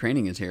why spring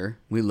training is here.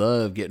 We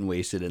love getting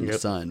wasted in the Yep.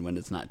 sun when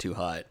it's not too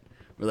hot.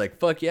 We're like,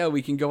 fuck yeah,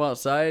 we can go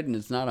outside and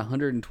it's not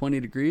 120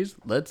 degrees.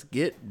 Let's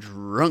get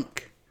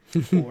drunk.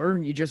 Or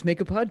you just make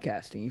a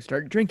podcast and you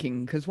start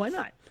drinking, because why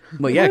not?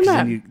 Well, yeah, Why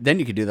because not? then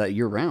you could do that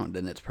year round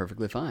and it's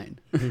perfectly fine.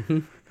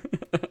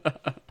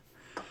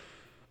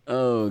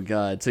 Oh,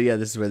 God. So, yeah,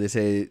 this is where they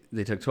say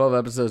they took 12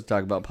 episodes to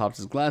talk about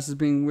Pops' glasses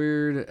being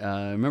weird.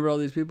 Remember all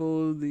these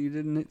people that you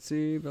didn't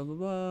see, blah, blah,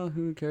 blah.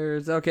 Who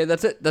cares? Okay,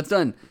 that's it. That's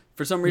done.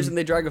 For some reason,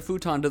 they drag a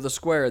futon to the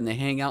square and they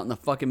hang out in the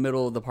fucking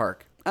middle of the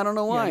park. I don't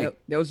know why. Yeah,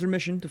 that was their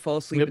mission, to fall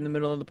asleep Yep. in the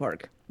middle of the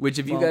park. Which,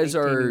 if you While guys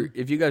maintaining-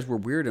 if you guys were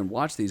weird and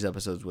watched these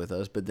episodes with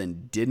us, but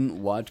then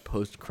didn't watch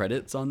post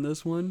credits on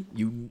this one,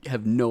 you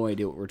have no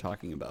idea what we're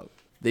talking about.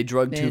 They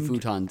drug two And-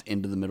 futons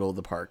into the middle of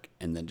the park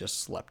and then just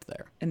slept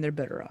there. And they're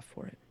better off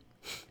for it.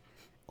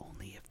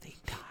 Only if they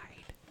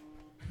died.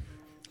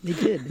 They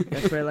did.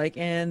 That's why,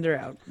 and they're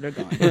out. They're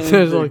gone. It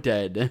says They're like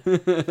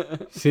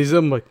dead. sees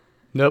them like,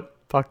 nope,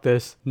 fuck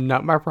this,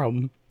 not my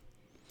problem.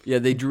 Yeah,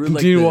 they drew like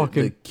Continue the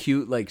walking.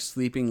 cute like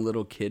sleeping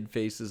little kid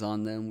faces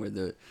on them, where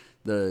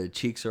the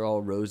cheeks are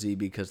all rosy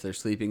because they're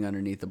sleeping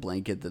underneath a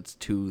blanket that's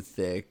too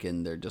thick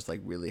and they're just like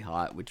really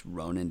hot, which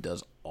Ronan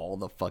does all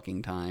the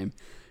fucking time.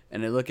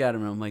 And I look at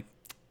him and I'm like,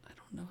 I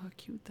don't don't know how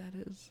cute that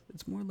is.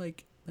 It's more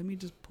like, let me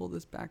just pull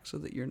this back so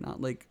that you're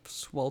not like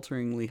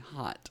swelteringly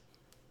hot.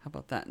 How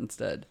about that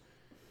instead?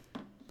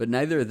 But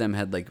neither of them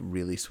had like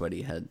really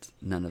sweaty heads.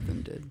 None of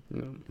them did.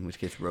 No. In which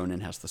case,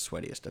 Ronan has the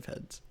sweatiest of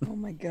heads. Oh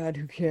my god,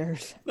 who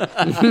cares?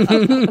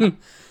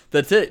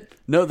 That's it.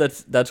 No,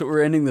 that's what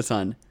we're ending this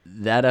on.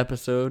 That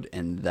episode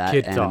and that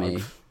Kid anime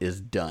talk. is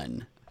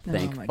done. Oh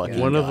Thank my fucking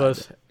God. One of God.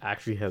 us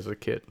actually has a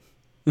kid.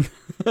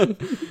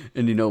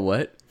 And you know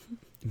what?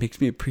 It makes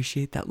me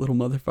appreciate that little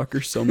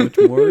motherfucker so much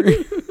more.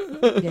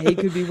 Yeah, he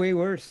could be way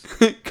worse.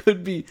 It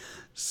could be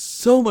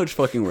so much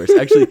fucking worse.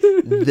 Actually,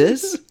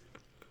 this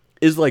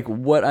is like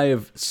what I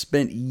have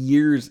spent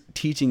years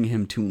teaching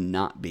him to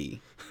not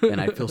be. And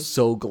I feel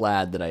so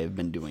glad that I have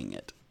been doing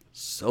it.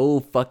 So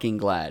fucking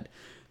glad.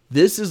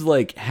 This is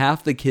like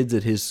half the kids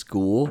at his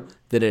school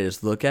that I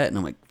just look at and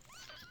I'm like,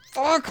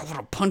 fuck, I want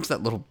to punch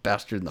that little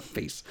bastard in the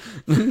face.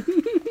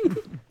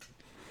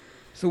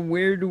 So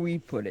where do we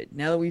put it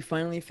now that we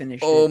finally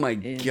finished? Oh it my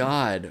and-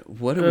 god.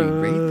 What do we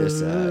rate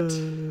this at?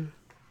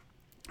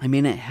 I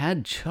mean, it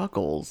had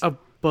chuckles.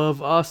 Above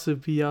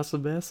Asabi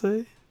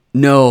Asabase?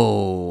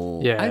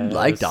 No. I Yes.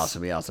 liked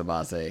Asabi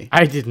Asabase.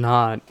 I did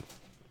not.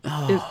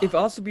 If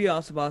Asabi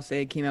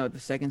Asabase came out with the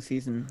second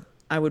season,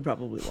 I would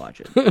probably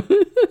watch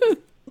it.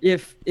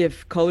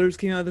 If Colors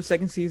came out with the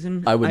second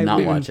season, I would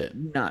not watch it.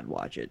 Not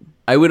watch it.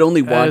 I would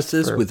only watch That's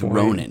this fair with point.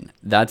 Ronan.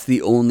 That's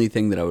the only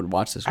thing that I would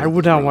watch this with. I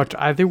would is not Ronan. watch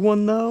either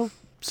one though.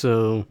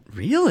 So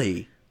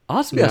Really?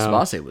 Asabi No.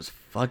 Asabase was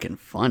fucking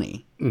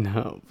funny.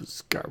 no, it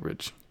was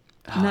garbage.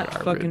 Not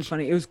Garbage. fucking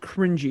funny. It was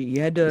cringy.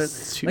 You had to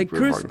Super like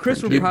Chris. fucking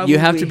Chris would cringy. probably You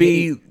have to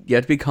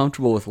hate- be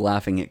comfortable with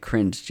laughing at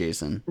cringe,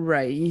 Jason.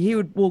 right. He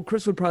would. Well,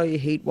 Chris would probably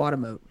hate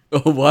Watamote. Oh,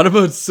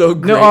 Watamote's so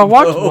great. No, I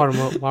watched though.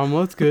 Watermelon.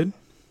 Watermelon's good.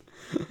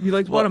 You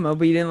liked Well, Watamote,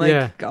 but you didn't like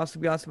yeah.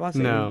 Asabi Asabase.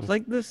 No. It's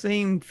like the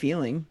same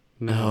feeling.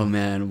 Oh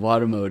man,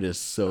 Watamote is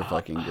so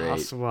fucking great.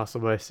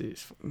 Asabase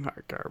is not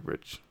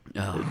garbage.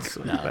 Oh, It's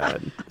so God.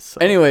 bad. It's so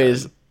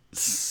Anyways,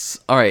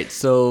 bad. all right.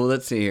 So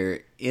let's see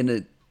here. In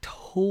a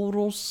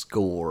total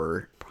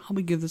score,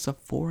 probably give this a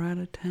 4 out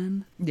of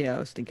 10. Yeah, I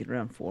was thinking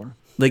around 4.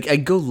 Like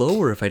I'd go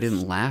lower if I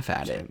didn't laugh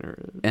at it.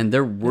 And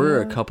there were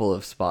a couple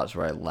of spots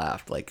where I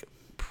laughed like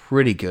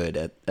pretty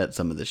good at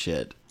some of the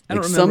shit. I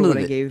don't Like, remember what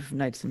of I it- gave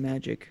Knights of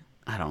Magic.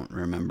 I don't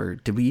remember.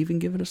 Did we even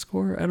give it a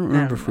score? I don't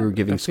remember if we were remember.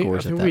 giving I think-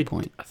 scores I at think that we-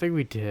 point. I think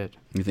we did.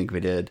 You think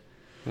we did?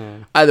 Yeah.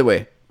 Either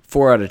way,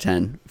 4 out of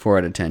 10. 4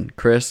 out of 10.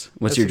 Chris,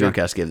 what's That's your okay. drunk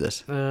ass give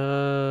this?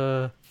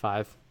 5.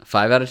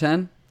 5 out of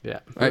 10? Yeah. All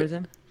right. What is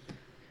it?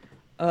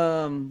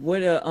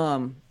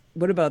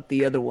 What about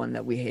the other one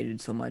that we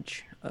hated so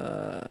much?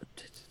 Oh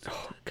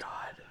God.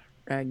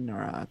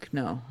 Ragnarok.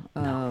 No.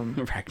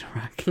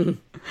 Ragnarok.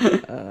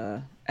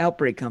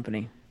 Outbreak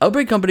Company.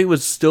 Outbreak Company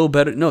was still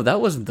better. No, that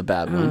wasn't the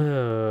bad one.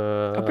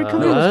 Outbreak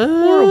Company was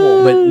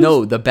horrible. But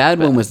no, the bad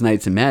one was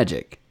Knights of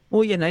Magic.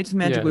 Well, yeah, Knights of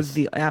Magic was Yes.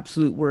 the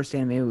absolute worst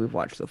anime we've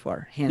watched so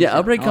far. Hands Yeah, down.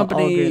 Outbreak I'll agree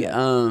Company. with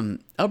that.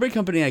 Outbreak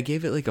Company. I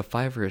gave it like a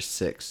 5 or a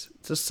 6.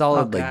 It's a solid.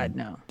 Oh, like, God,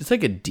 no. It's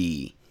like a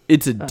D.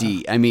 It's a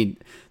D. I mean,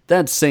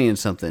 that's saying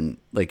something.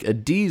 Like a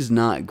D's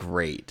not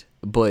great,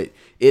 but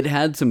it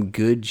had some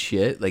good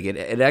shit. Like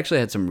it actually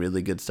had some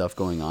really good stuff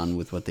going on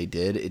with what they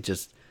did. It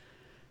just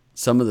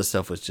some of the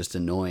stuff was just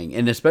annoying,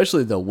 and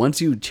especially though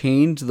once you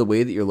change the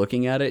way that you're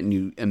looking at it and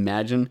you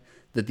imagine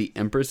that the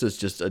Empress is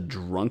just a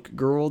drunk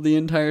girl the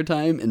entire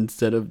time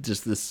instead of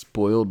just this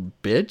spoiled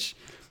bitch,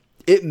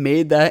 it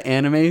made that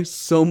anime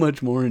so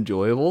much more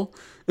enjoyable.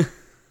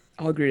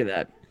 I'll agree to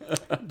that.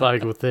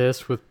 Like with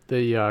this, with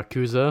the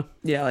Yakuza.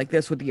 Yeah, like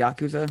this with the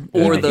Yakuza.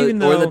 Or Even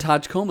the though-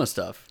 Tachikoma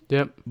stuff.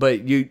 Yep.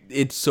 But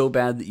it's so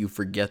bad that you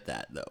forget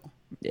that though.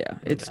 Yeah,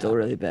 it's still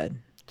really bad.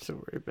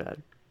 So very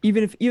bad.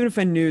 Even if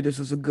I knew this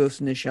was a Ghost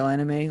in the Shell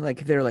anime,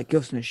 like they're like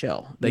Ghost in the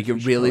Shell. Like it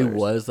different really colors.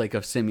 was like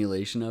a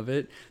simulation of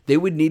it. They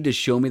would need to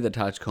show me the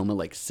Tachikoma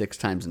like 6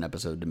 times an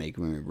episode to make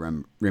me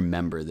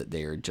remember that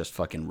they are just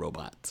fucking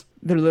robots.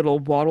 Their little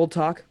waddle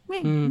talk.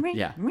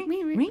 Yeah.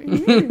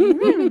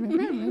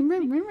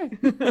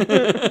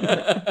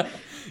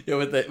 Yeah,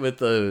 with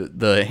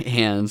the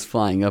hands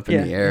flying up in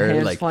Yeah, the the air,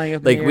 hands like flying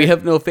up in the we air.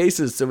 have no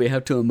faces, so we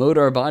have to emote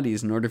our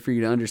bodies in order for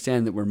you to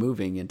understand that we're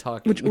moving and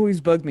talking. Which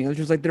always bugged me. It was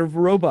just like they're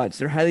robots.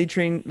 They're highly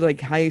trained,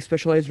 like highly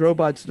specialized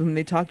robots. When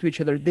they talk to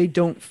each other, they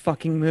don't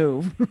fucking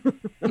move.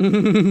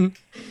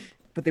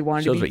 But they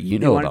wanted shows to be. what you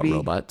they know wanted about to be,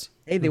 robots.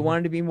 Hey, they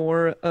wanted to be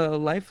more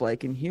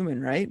lifelike and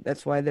human, right?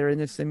 That's why they're in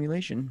this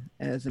simulation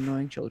as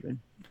annoying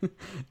children.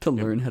 To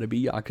learn how to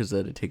be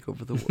Yakuza to take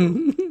over the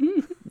world.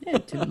 Yeah,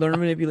 to learn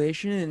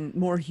manipulation and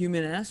more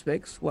human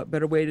aspects. What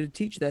better way to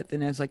teach that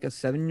than as like a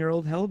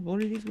 7-year-old? Hell, what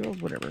are these girls?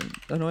 Whatever,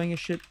 annoying as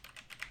shit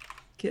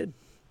kid.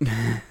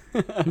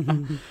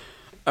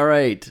 All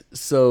right,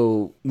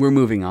 so we're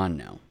moving on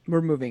now.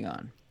 We're moving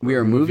on. We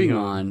are moving moving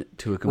on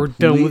to a We're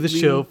completely done with the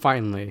show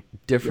finally.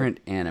 different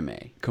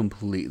anime.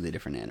 Completely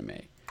different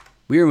anime.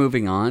 We are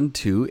moving on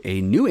to a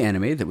new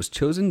anime that was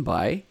chosen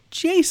by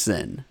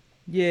Jason.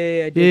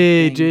 Yay! I did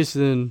Yay, things.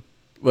 Jason.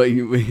 Well,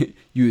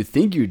 you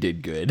think you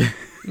did good.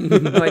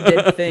 No, I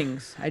did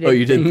things. I did. Oh,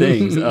 you did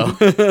things. Oh.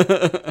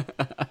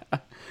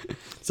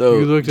 So,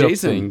 You looked up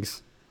Jason,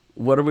 things.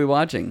 what are we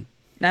watching?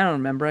 I don't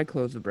remember. I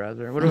closed the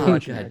browser. What are we Oh,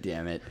 watching? God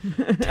damn it.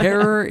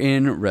 Terror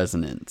in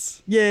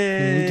Resonance.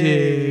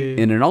 Yay!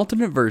 In an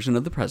alternate version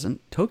of the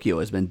present, Tokyo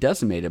has been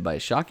decimated by a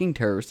shocking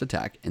terrorist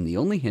attack, and the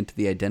only hint to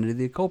the identity of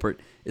the culprit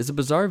is a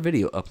bizarre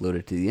video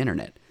uploaded to the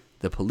internet.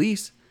 The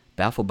police,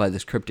 baffled by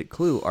this cryptic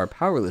clue, are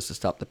powerless to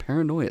stop the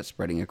paranoia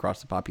spreading across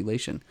the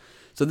population.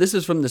 So this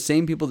is from the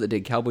same people that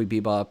did Cowboy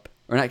Bebop,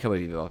 or not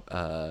Cowboy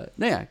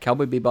Bebop,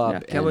 Cowboy Bebop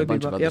and Cowboy a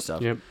bunch Bebop, of other yep.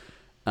 stuff. Yep.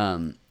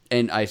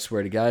 And I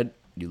swear to God,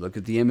 you look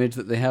at the image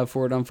that they have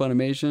for it on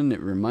Funimation, it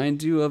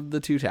reminds you of the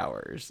Two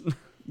Towers.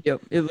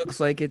 Yep. It looks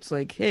like it's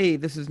like, hey,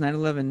 this is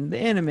 9/11, the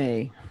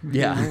anime.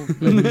 Yeah.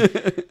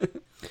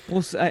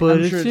 Well, But I'm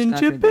it's sure in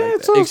not gonna be Japan, like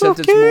that. so Except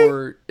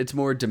okay. it's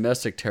more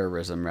domestic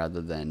terrorism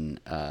rather than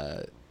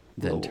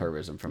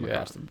terrorism from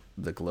across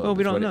the globe. Well,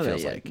 we is don't what know it that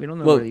feels yet. like. We don't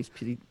know Well, where these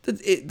people.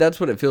 that's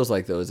what it feels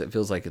like, though. Is it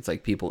feels like it's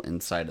like people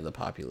inside of the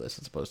populace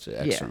as opposed to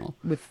external.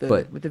 Yeah, with the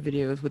But- with the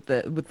videos, with the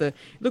it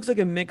looks like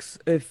a mix.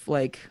 If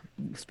like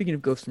speaking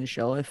of Ghost in the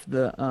Shell, if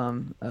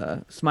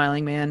the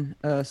Smiling Man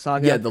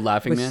saga, Yeah, the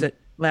Laughing was Man? set,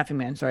 Laughing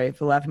Man. Sorry, if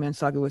the Laughing Man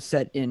saga was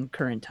set in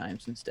current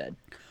times instead.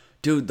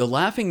 Dude, the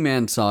Laughing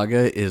Man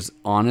saga is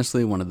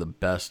honestly one of the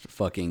best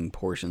fucking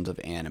portions of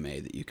anime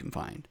that you can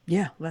find.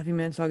 Yeah, Laughing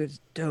Man saga is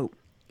dope.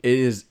 It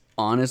is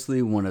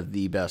honestly one of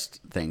the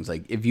best things.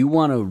 Like, if you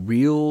want a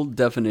real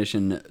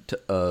definition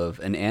of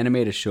an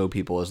anime to show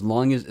people,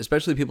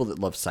 especially people that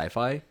love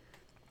sci-fi,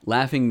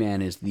 Laughing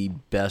Man is the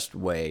best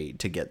way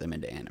to get them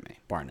into anime,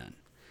 bar none.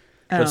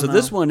 But so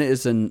this one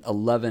is an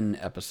 11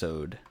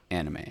 episode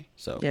anime.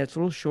 So Yeah, it's a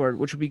little short,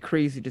 which would be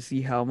crazy to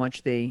see how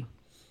much they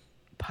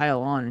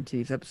pile on into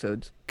these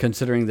episodes.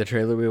 considering the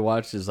trailer we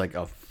watched is like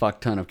a fuck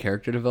ton of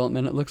character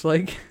development, it looks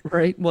like.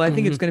 Right. Well, I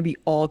think it's going to be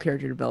all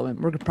character development.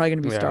 We're probably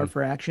going to be Yeah. starved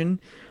for action,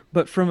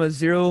 but from a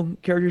zero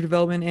character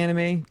development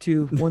anime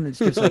to one that's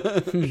just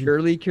like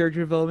purely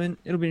character development,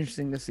 it'll be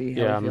interesting to see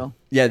how Yeah, I feel.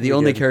 Yeah, the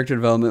only good. character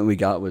development we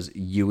got was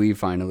Yui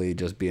finally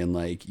just being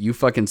like, "You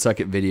fucking suck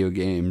at video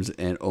games,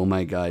 and oh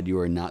my god, you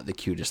are not the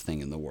cutest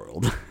thing in the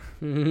world."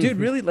 Dude,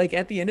 really, like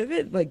at the end of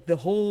it, like the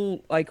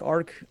whole like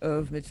arc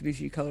of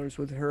Mitsubishi Colors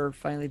with her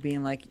finally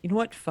being like, you know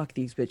what, fuck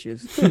these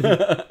bitches.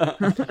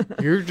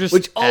 You're just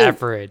Which- oh.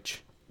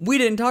 average. We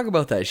didn't talk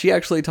about that. She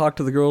actually talked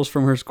to the girls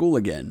from her school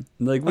again.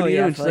 Like, what Oh, are you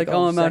yeah, doing? for, She's like, like, a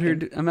 "Oh, I'm out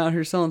second. here. I'm out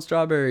here selling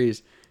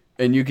strawberries,"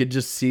 and you could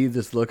just see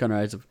this look on her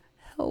eyes of,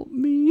 "Help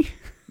me."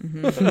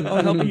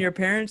 Oh, helping your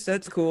parents?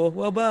 That's cool.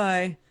 Well,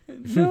 bye.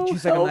 No,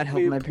 She's like, "I'm help not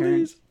helping me, my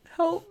parents." please.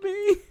 Help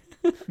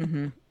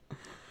me.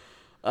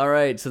 All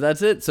right, so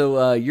that's it.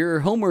 So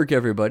your homework,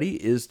 everybody,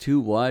 is to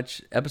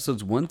watch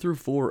episodes 1 through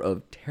 4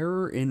 of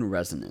Terror in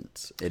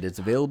Resonance. It is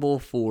available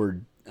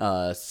for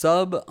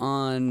sub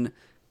on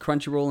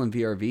Crunchyroll and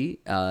VRV,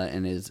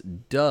 and is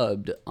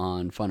dubbed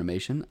on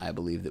Funimation. I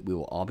believe that we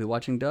will all be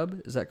watching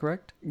dub. Is that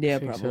correct? Yeah, I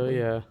think probably. so,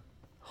 yeah.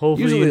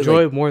 Hopefully Usually, you enjoy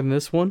like- it more than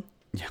this one.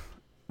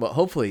 Well,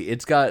 hopefully,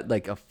 it's got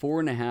like a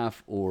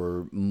 4.5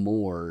 or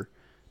more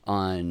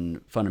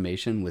on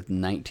Funimation with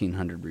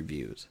 1,900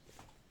 reviews.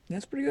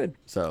 That's pretty good.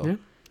 So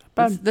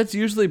Yeah, that's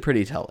usually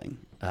pretty telling.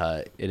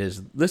 It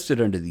is listed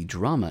under the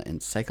drama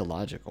and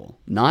psychological,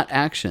 not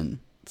action.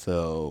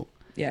 So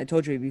Yeah, I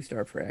told you we'd be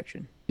starved for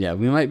action. yeah,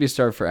 we might be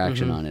starved for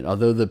action on it.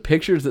 Although the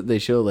pictures that they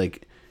show,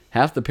 like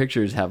half the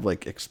pictures have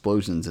like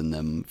explosions in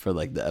them for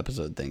like the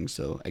episode things.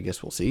 So I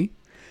guess we'll see.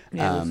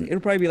 Yeah, we'll see. It'll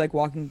probably be like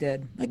Walking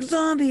Dead, like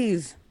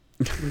zombies.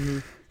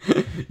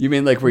 You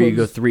mean like where you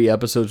go 3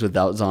 episodes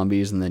without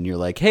zombies and then you're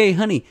like, "Hey,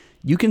 honey,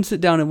 you can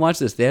sit down and watch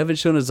this." They haven't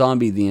shown a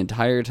zombie the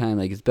entire time.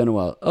 Like, it's been a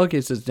while. Okay,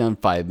 sits down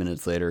 5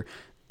 minutes later.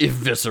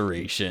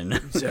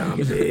 Evisceration.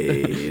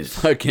 Zombies.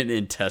 Fucking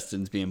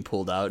intestines being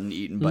pulled out and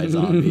eaten by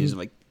zombies. I'm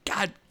like,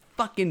 God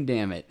fucking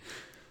damn it.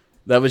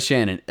 That was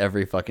Shannon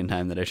every fucking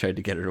time that I tried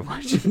to get her to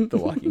watch The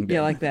Walking Dead.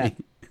 Yeah, like that.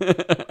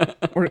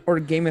 or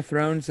Game of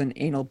Thrones and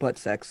anal butt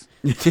sex.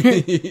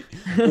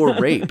 Or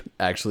rape,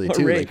 actually, Or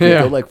too. rape. Like, you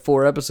Yeah. go like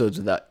 4 episodes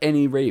without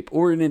any rape,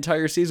 or an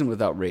entire season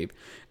without rape,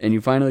 and you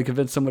finally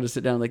convince someone to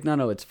sit down. Like,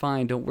 no, it's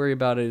fine. Don't worry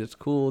about it. It's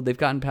cool. They've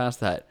gotten past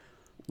that.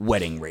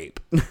 Wedding rape.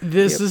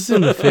 This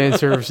isn't a fan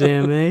service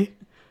anime.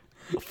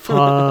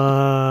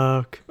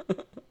 Fuck.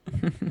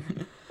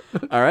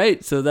 All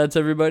right, so that's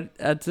everybody.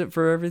 That's it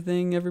for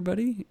everything,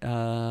 everybody.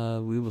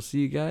 We will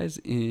see you guys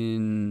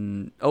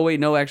in. Oh wait,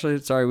 no, actually,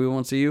 sorry, we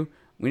won't see you.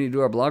 We need to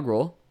do our blog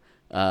roll.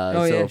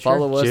 So yeah, sure.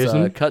 follow us,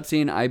 Jason?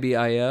 Cutscene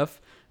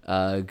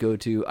IBIF. Go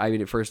to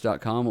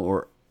ibeatitfirst.com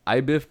or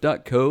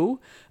ibiff.co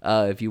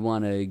if you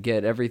want to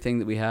get everything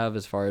that we have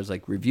as far as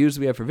like reviews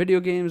we have for video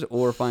games,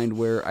 or find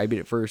where I Beat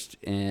It First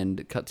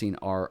and Cutscene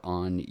are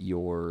on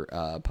your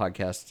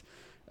podcast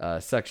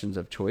sections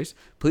of choice.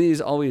 Please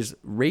always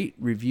rate,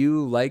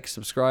 review, like,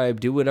 subscribe,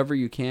 do whatever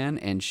you can,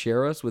 and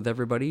share us with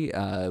everybody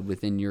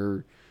within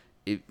your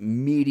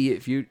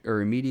immediate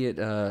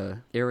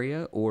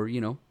area, or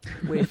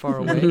way far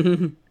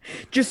away.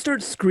 Just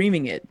start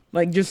screaming it.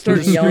 Like, just start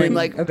Just yelling scream,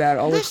 like, about it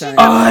all the time.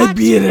 I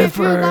beat it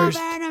first.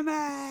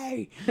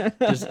 way.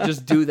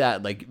 just do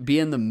that. Like, be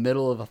in the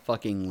middle of a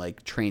fucking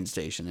like train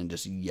station and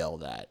just yell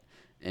that,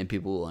 and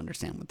people will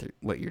understand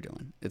what you're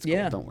doing. It's cool.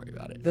 Yeah. Don't worry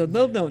about it.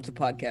 They'll know it's a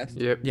podcast.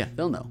 Yep. Yeah,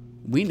 they'll know.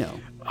 We know.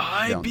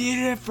 I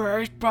beat the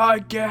first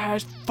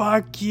podcast.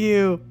 Fuck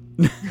you.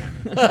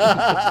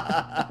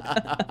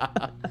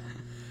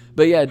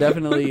 But yeah,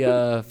 definitely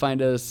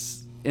find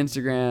us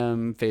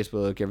Instagram,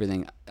 Facebook,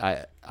 everything.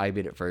 I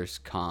beat it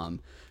first.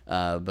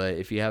 But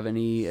if you have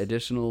any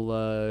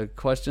additional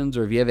questions,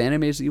 or if you have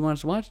animes that you want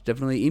us to watch,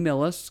 definitely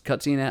email us,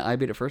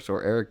 cutscene@ibeatitfirst,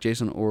 or Eric,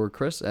 Jason, or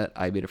Chris at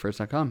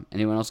ibeatitfirst.com.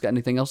 Anyone else got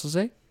anything else to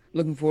say?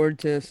 Looking forward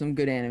to some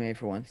good anime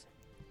for once.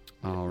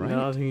 All right.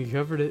 No, I think you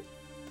covered it.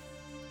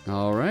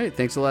 All right.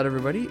 Thanks a lot,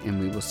 everybody, and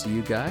we will see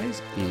you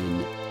guys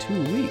in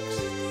 2 weeks.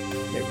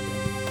 There we go.